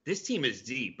back-to-backs. This team is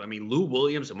deep. I mean, Lou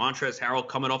Williams and Montrezl Harrell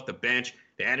coming off the bench.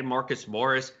 They added Marcus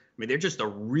Morris. I mean, they're just a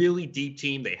really deep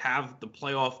team. They have the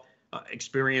playoff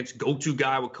experience, go-to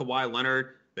guy with Kawhi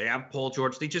Leonard. They have Paul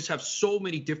George. They just have so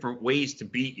many different ways to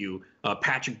beat you.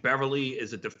 Patrick Beverley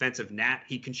is a defensive gnat.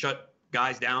 He can shut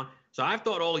guys down. So I've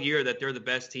thought all year that they're the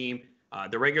best team.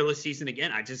 The regular season,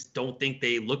 again, I just don't think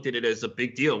they looked at it as a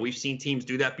big deal. We've seen teams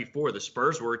do that before. The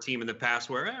Spurs were a team in the past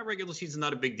where regular season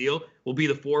not a big deal. We'll be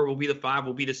the 4, we'll be the 5,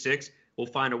 we'll be the 6. We'll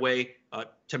find a way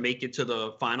to make it to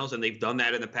the finals, and they've done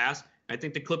that in the past. I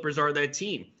think the Clippers are that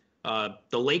team. The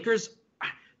Lakers,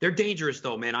 they're dangerous,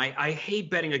 though, man. I hate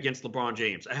betting against LeBron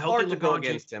James. I hard to go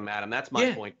against him, Adam. That's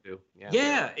my point, too.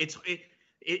 Yeah,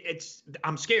 it's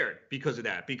I'm scared because of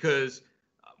that, because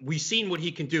we've seen what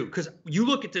he can do. Because you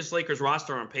look at this Lakers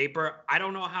roster on paper, I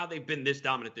don't know how they've been this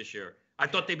dominant this year. I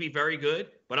thought they'd be very good,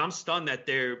 but I'm stunned that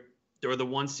they're the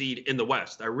 1 seed in the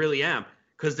West. I really am,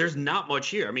 because there's not much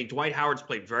here. I mean, Dwight Howard's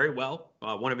played very well,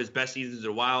 one of his best seasons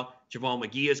in a while. JaVale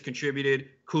McGee has contributed.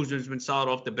 Kuzma's been solid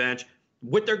off the bench.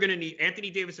 What they're going to need, Anthony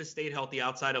Davis has stayed healthy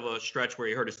outside of a stretch where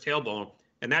he hurt his tailbone,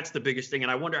 and that's the biggest thing.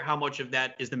 And I wonder how much of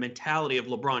that is the mentality of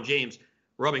LeBron James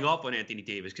rubbing off on Anthony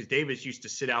Davis, because Davis used to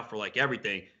sit out for like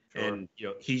everything. Sure. And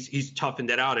he's toughened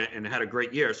that out and had a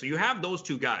great year. So you have those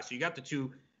 2 guys. So you got the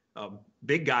 2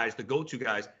 big guys, the go-to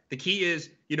guys. The key is,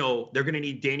 they're going to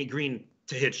need Danny Green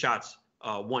to hit shots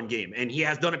one game, and he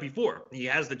has done it before. He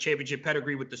has the championship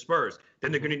pedigree with the Spurs.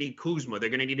 Then they're going to need Kuzma. They're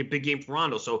going to need a big game for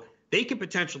Rondo. So they could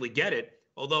potentially get it.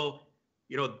 Although,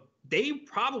 they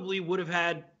probably would have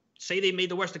had, say they made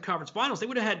the Western Conference Finals, they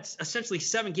would have had essentially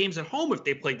 7 games at home if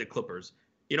they played the Clippers.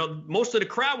 Most of the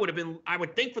crowd would have been, I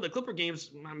would think, for the Clipper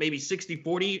games, maybe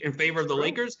 60-40 in favor of the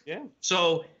Lakers. Yeah.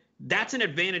 So that's an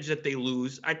advantage that they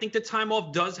lose. I think the time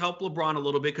off does help LeBron a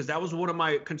little bit, because that was one of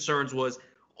my concerns, was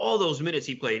all those minutes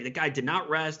he played. The guy did not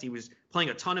rest. He was playing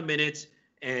a ton of minutes,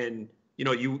 and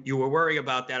you were worried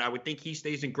about that. I would think he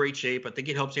stays in great shape. I think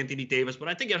it helps Anthony Davis, but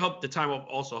I think the time off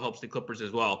also helps the Clippers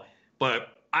as well.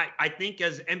 But I think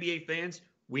as NBA fans,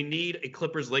 we need a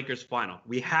Clippers-Lakers final.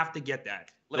 We have to get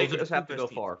that. Lakers have to go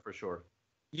far, for sure.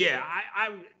 Yeah,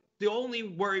 the only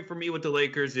worry for me with the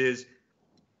Lakers is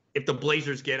if the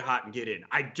Blazers get hot and get in.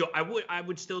 I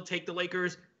would still take the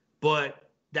Lakers, but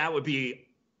that would be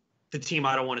the team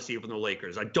I don't want to see from the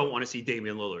Lakers. I don't want to see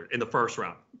Damian Lillard in the first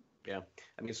round. Yeah.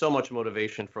 I mean, so much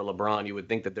motivation for LeBron. You would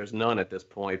think that there's none at this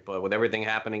point, but with everything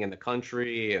happening in the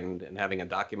country and having a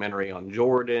documentary on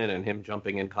Jordan and him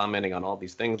jumping in, commenting on all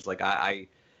these things, like I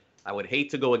would hate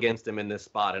to go against him in this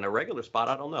spot. In a regular spot,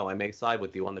 I don't know. I may side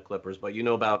with you on the Clippers, but you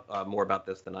know about more about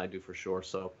this than I do for sure.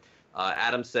 So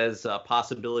Adam says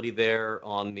possibility there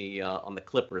on the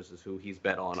Clippers is who he's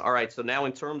bet on. All right, so now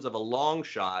in terms of a long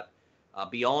shot,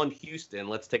 beyond Houston,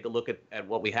 let's take a look at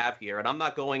what we have here. And I'm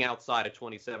not going outside of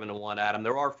 27-1, Adam.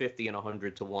 There are 50 and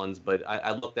 100 to ones, but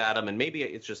I looked at them, and maybe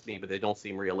it's just me, but they don't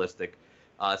seem realistic.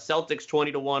 Celtics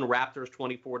 20-1, Raptors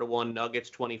 24-1, Nuggets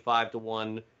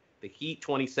 25-1, the Heat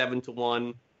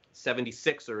 27-1,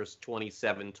 76ers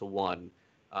 27-1.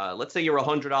 Let's say you're a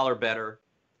 $100 bettor.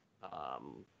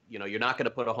 You're not going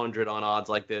to put 100 on odds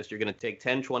like this. You're going to take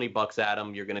 10, 20 bucks at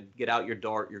them. You're going to get out your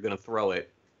dart. You're going to throw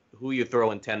it. Who are you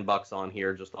throwing 10 bucks on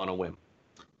here just on a whim?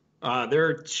 There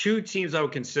are two teams I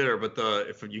would consider, but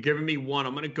if you're giving me one,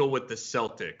 I'm going to go with the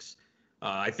Celtics.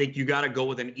 I think you got to go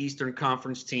with an Eastern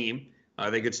Conference team. I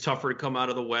think it's tougher to come out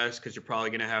of the West because you're probably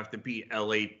going to have to beat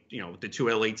LA, the two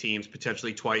LA teams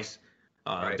potentially twice,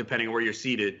 depending on where you're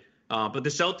seated. But the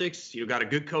Celtics, got a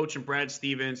good coach in Brad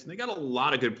Stevens, and they got a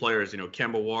lot of good players.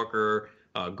 Kemba Walker,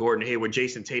 Gordon Hayward,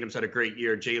 Jason Tatum's had a great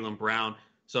year, Jaylen Brown.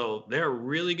 So they're a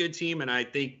really good team, and I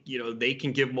think they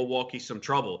can give Milwaukee some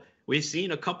trouble. We've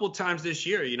seen a couple times this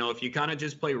year, if you kind of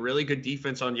just play really good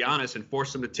defense on Giannis and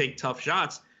force him to take tough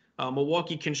shots,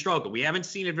 Milwaukee can struggle. We haven't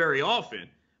seen it very often,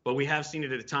 but we have seen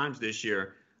it at times this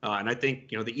year. And I think,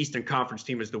 the Eastern Conference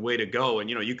team is the way to go. And,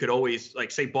 you could always,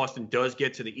 say Boston does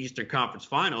get to the Eastern Conference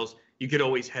Finals, you could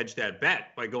always hedge that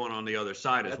bet by going on the other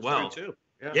side as well. That's true,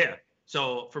 too. Yeah.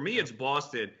 So for me, it's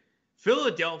Boston.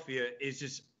 Philadelphia is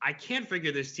just, I can't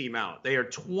figure this team out. They are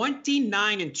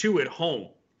 29-2 at home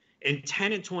and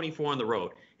 10-24 on the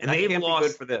road. And that they've can't lost. Be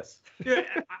good for this. Yeah,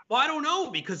 well, I don't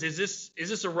know, because is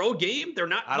this a road game? They're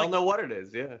not. I don't know what it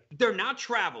is. Yeah. They're not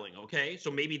traveling. Okay, so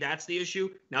maybe that's the issue.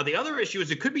 Now the other issue is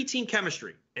it could be team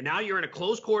chemistry, and now you're in a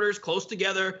close quarters, close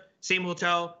together, same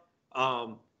hotel.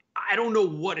 I don't know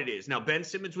what it is. Now Ben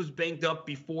Simmons was banged up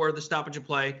before the stoppage of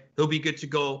play. He'll be good to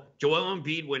go. Joel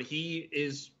Embiid, when he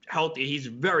is healthy, he's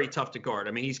very tough to guard.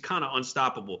 I mean, he's kind of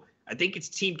unstoppable. I think it's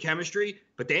team chemistry,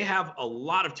 but they have a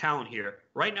lot of talent here.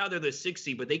 Right now, they're the 6th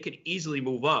seed, but they could easily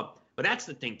move up. But that's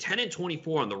the thing.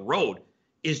 10-24 on the road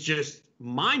is just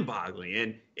mind-boggling.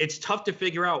 And it's tough to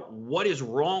figure out what is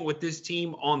wrong with this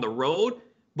team on the road.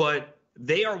 But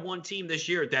they are one team this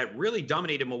year that really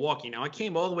dominated Milwaukee. Now, I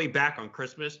came all the way back on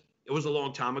Christmas. It was a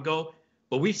long time ago.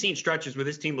 But we've seen stretches where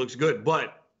this team looks good.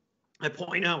 But I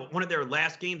point out, one of their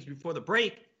last games before the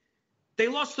break, they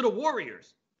lost to the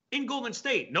Warriors in Golden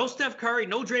State. No Steph Curry,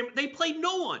 no Draymond. They played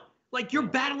no one. Like, you're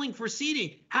battling for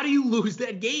seeding. How do you lose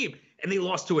that game? And they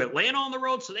lost to Atlanta on the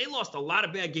road, so they lost a lot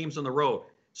of bad games on the road.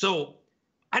 So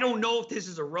I don't know if this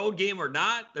is a road game or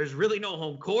not. There's really no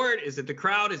home court. Is it the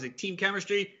crowd? Is it team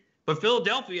chemistry? But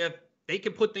Philadelphia, if they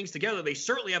can put things together, they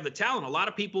certainly have the talent. A lot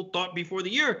of people thought before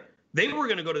the year they were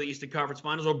going to go to the Eastern Conference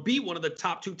Finals or be one of the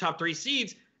top 2, top 3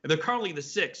 seeds, and they're currently the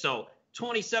 6th. So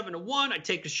 27-1, I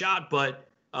take a shot, but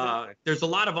there's a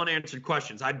lot of unanswered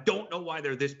questions. I don't know why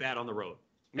they're this bad on the road.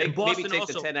 Maybe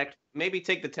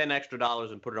take the $10 extra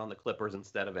and put it on the Clippers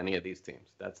instead of any of these teams.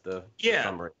 That's the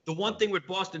summary. The one thing with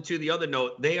Boston, too, the other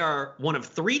note, they are one of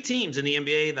 3 teams in the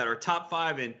NBA that are top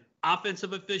 5 in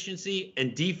offensive efficiency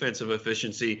and defensive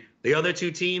efficiency. The other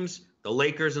 2 teams, the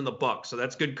Lakers and the Bucks. So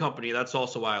that's good company. That's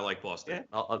also why I like Boston.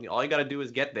 Yeah. All you got to do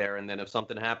is get there, and then if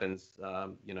something happens,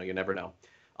 you never know.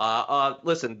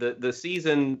 Listen, the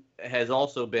season has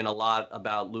also been a lot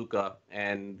about Luka,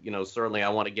 and, certainly I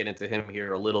want to get into him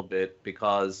here a little bit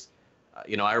because,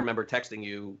 I remember texting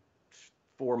you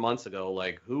 4 months ago,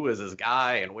 like, who is this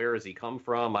guy and where has he come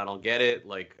from? I don't get it.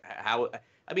 Like,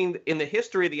 in the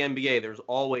history of the NBA, there's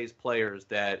always players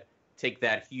that take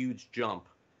that huge jump.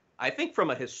 I think from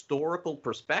a historical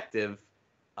perspective,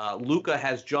 Luka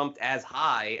has jumped as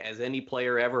high as any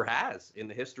player ever has in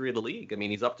the history of the league. I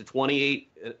mean, he's up to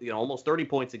 28, almost 30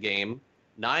 points a game,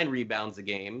 9 rebounds a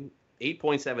game,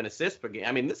 8.7 assists per game.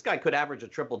 I mean, this guy could average a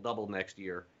triple-double next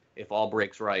year if all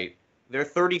breaks right. They're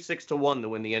 36-1 to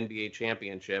win the NBA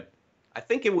championship. I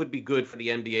think it would be good for the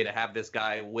NBA to have this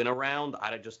guy win a round.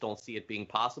 I just don't see it being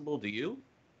possible. Do you?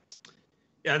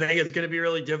 Yeah, I think it's going to be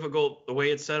really difficult. The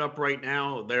way it's set up right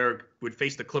now, they would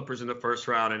face the Clippers in the first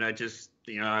round. And I just,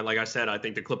 like I said, I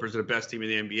think the Clippers are the best team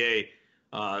in the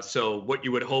NBA. So what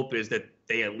you would hope is that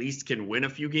they at least can win a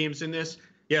few games in this.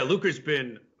 Yeah, Luka's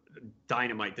been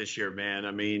dynamite this year, man.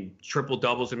 I mean, triple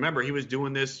doubles. Remember, he was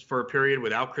doing this for a period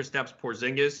without Kristaps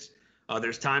Porzingis.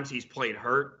 There's times he's played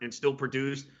hurt and still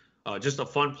produced. Just a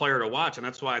fun player to watch, and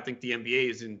that's why I think the NBA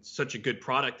is in such a good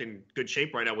product and good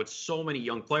shape right now with so many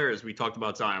young players. We talked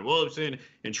about Zion Williamson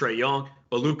and Trae Young,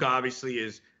 but Luka obviously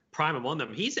is prime among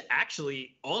them. He's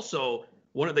actually also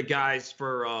one of the guys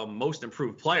for most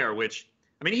improved player, which,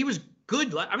 I mean, he was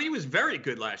good. He was very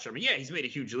good last year. I mean, yeah, he's made a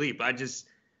huge leap.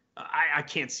 I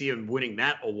can't see him winning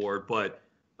that award, but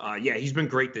yeah, he's been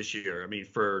great this year. I mean,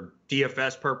 for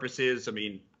DFS purposes, I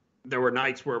mean, there were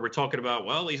nights where we're talking about,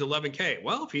 well, he's 11K.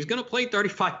 Well, if he's going to play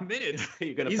 35 minutes,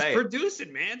 he's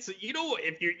producing, man. So,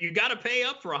 if you got to pay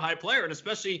up for a high player, and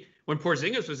especially when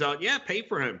Porzingis was out, yeah, pay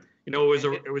for him.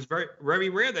 It was very, very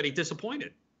rare that he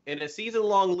disappointed. In a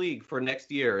season-long league for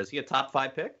next year, is he a top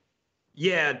 5 pick?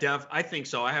 Yeah, Dev, I think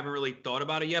so. I haven't really thought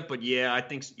about it yet, but yeah, I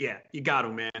think, yeah, you got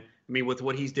him, man. I mean, with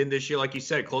what he's done this year, like you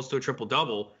said, close to a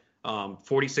triple-double,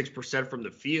 46% from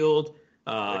the field,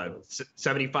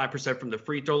 75% from the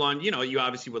free throw line. You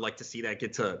obviously would like to see that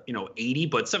get to, 80,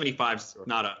 but 75's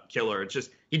not a killer. It's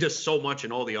just he does so much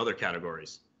in all the other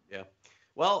categories. Yeah.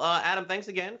 Well, Adam, thanks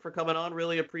again for coming on.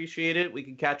 Really appreciate it. We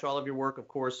can catch all of your work, of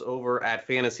course, over at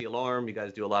Fantasy Alarm. You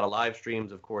guys do a lot of live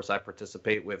streams. Of course, I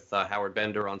participate with Howard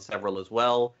Bender on several as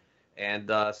well.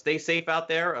 And stay safe out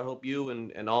there. I hope you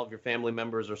and all of your family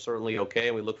members are certainly okay.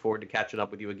 And we look forward to catching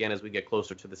up with you again as we get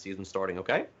closer to the season starting,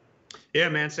 okay? Yeah,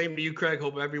 man. Same to you, Craig.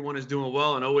 Hope everyone is doing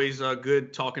well, and always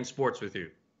good talking sports with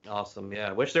you. Awesome.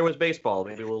 Yeah. Wish there was baseball.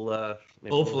 Maybe we'll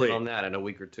hopefully hit on that in a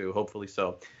week or two. Hopefully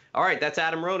so. All right. That's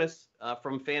Adam Ronis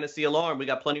from Fantasy Alarm. We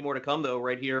got plenty more to come though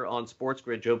right here on Sports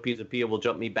Grid. Joe Pisapia will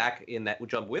jump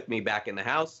with me back in the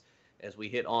house as we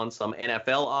hit on some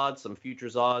NFL odds, some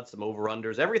futures odds, some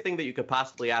over-unders, everything that you could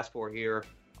possibly ask for here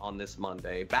on this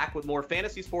Monday. Back with more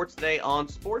fantasy sports today on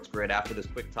Sports Grid after this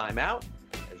quick timeout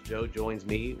as Joe joins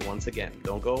me once again.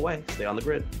 Don't go away. Stay on the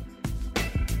grid.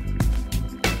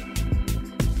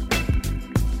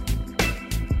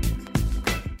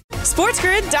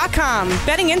 SportsGrid.com.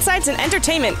 Betting insights and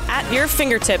entertainment at your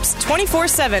fingertips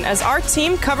 24/7 as our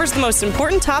team covers the most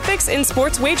important topics in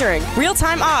sports wagering.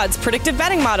 Real-time odds, predictive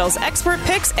betting models, expert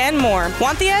picks, and more.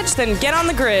 Want the edge? Then get on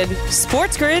the grid.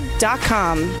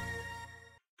 SportsGrid.com.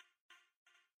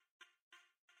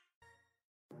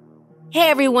 Hey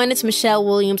everyone, it's Michelle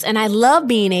Williams, and I love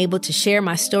being able to share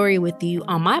my story with you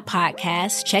on my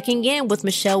podcast, Checking In with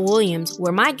Michelle Williams,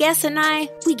 where my guests and I,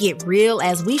 we get real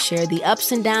as we share the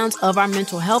ups and downs of our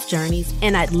mental health journeys,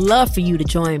 and I'd love for you to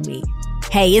join me.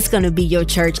 Hey, it's going to be your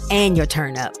church and your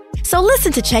turn up. So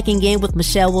listen to Checking In with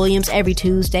Michelle Williams every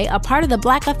Tuesday, a part of the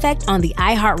Black Effect on the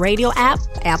iHeartRadio app,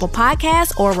 Apple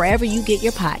Podcasts, or wherever you get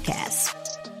your podcasts.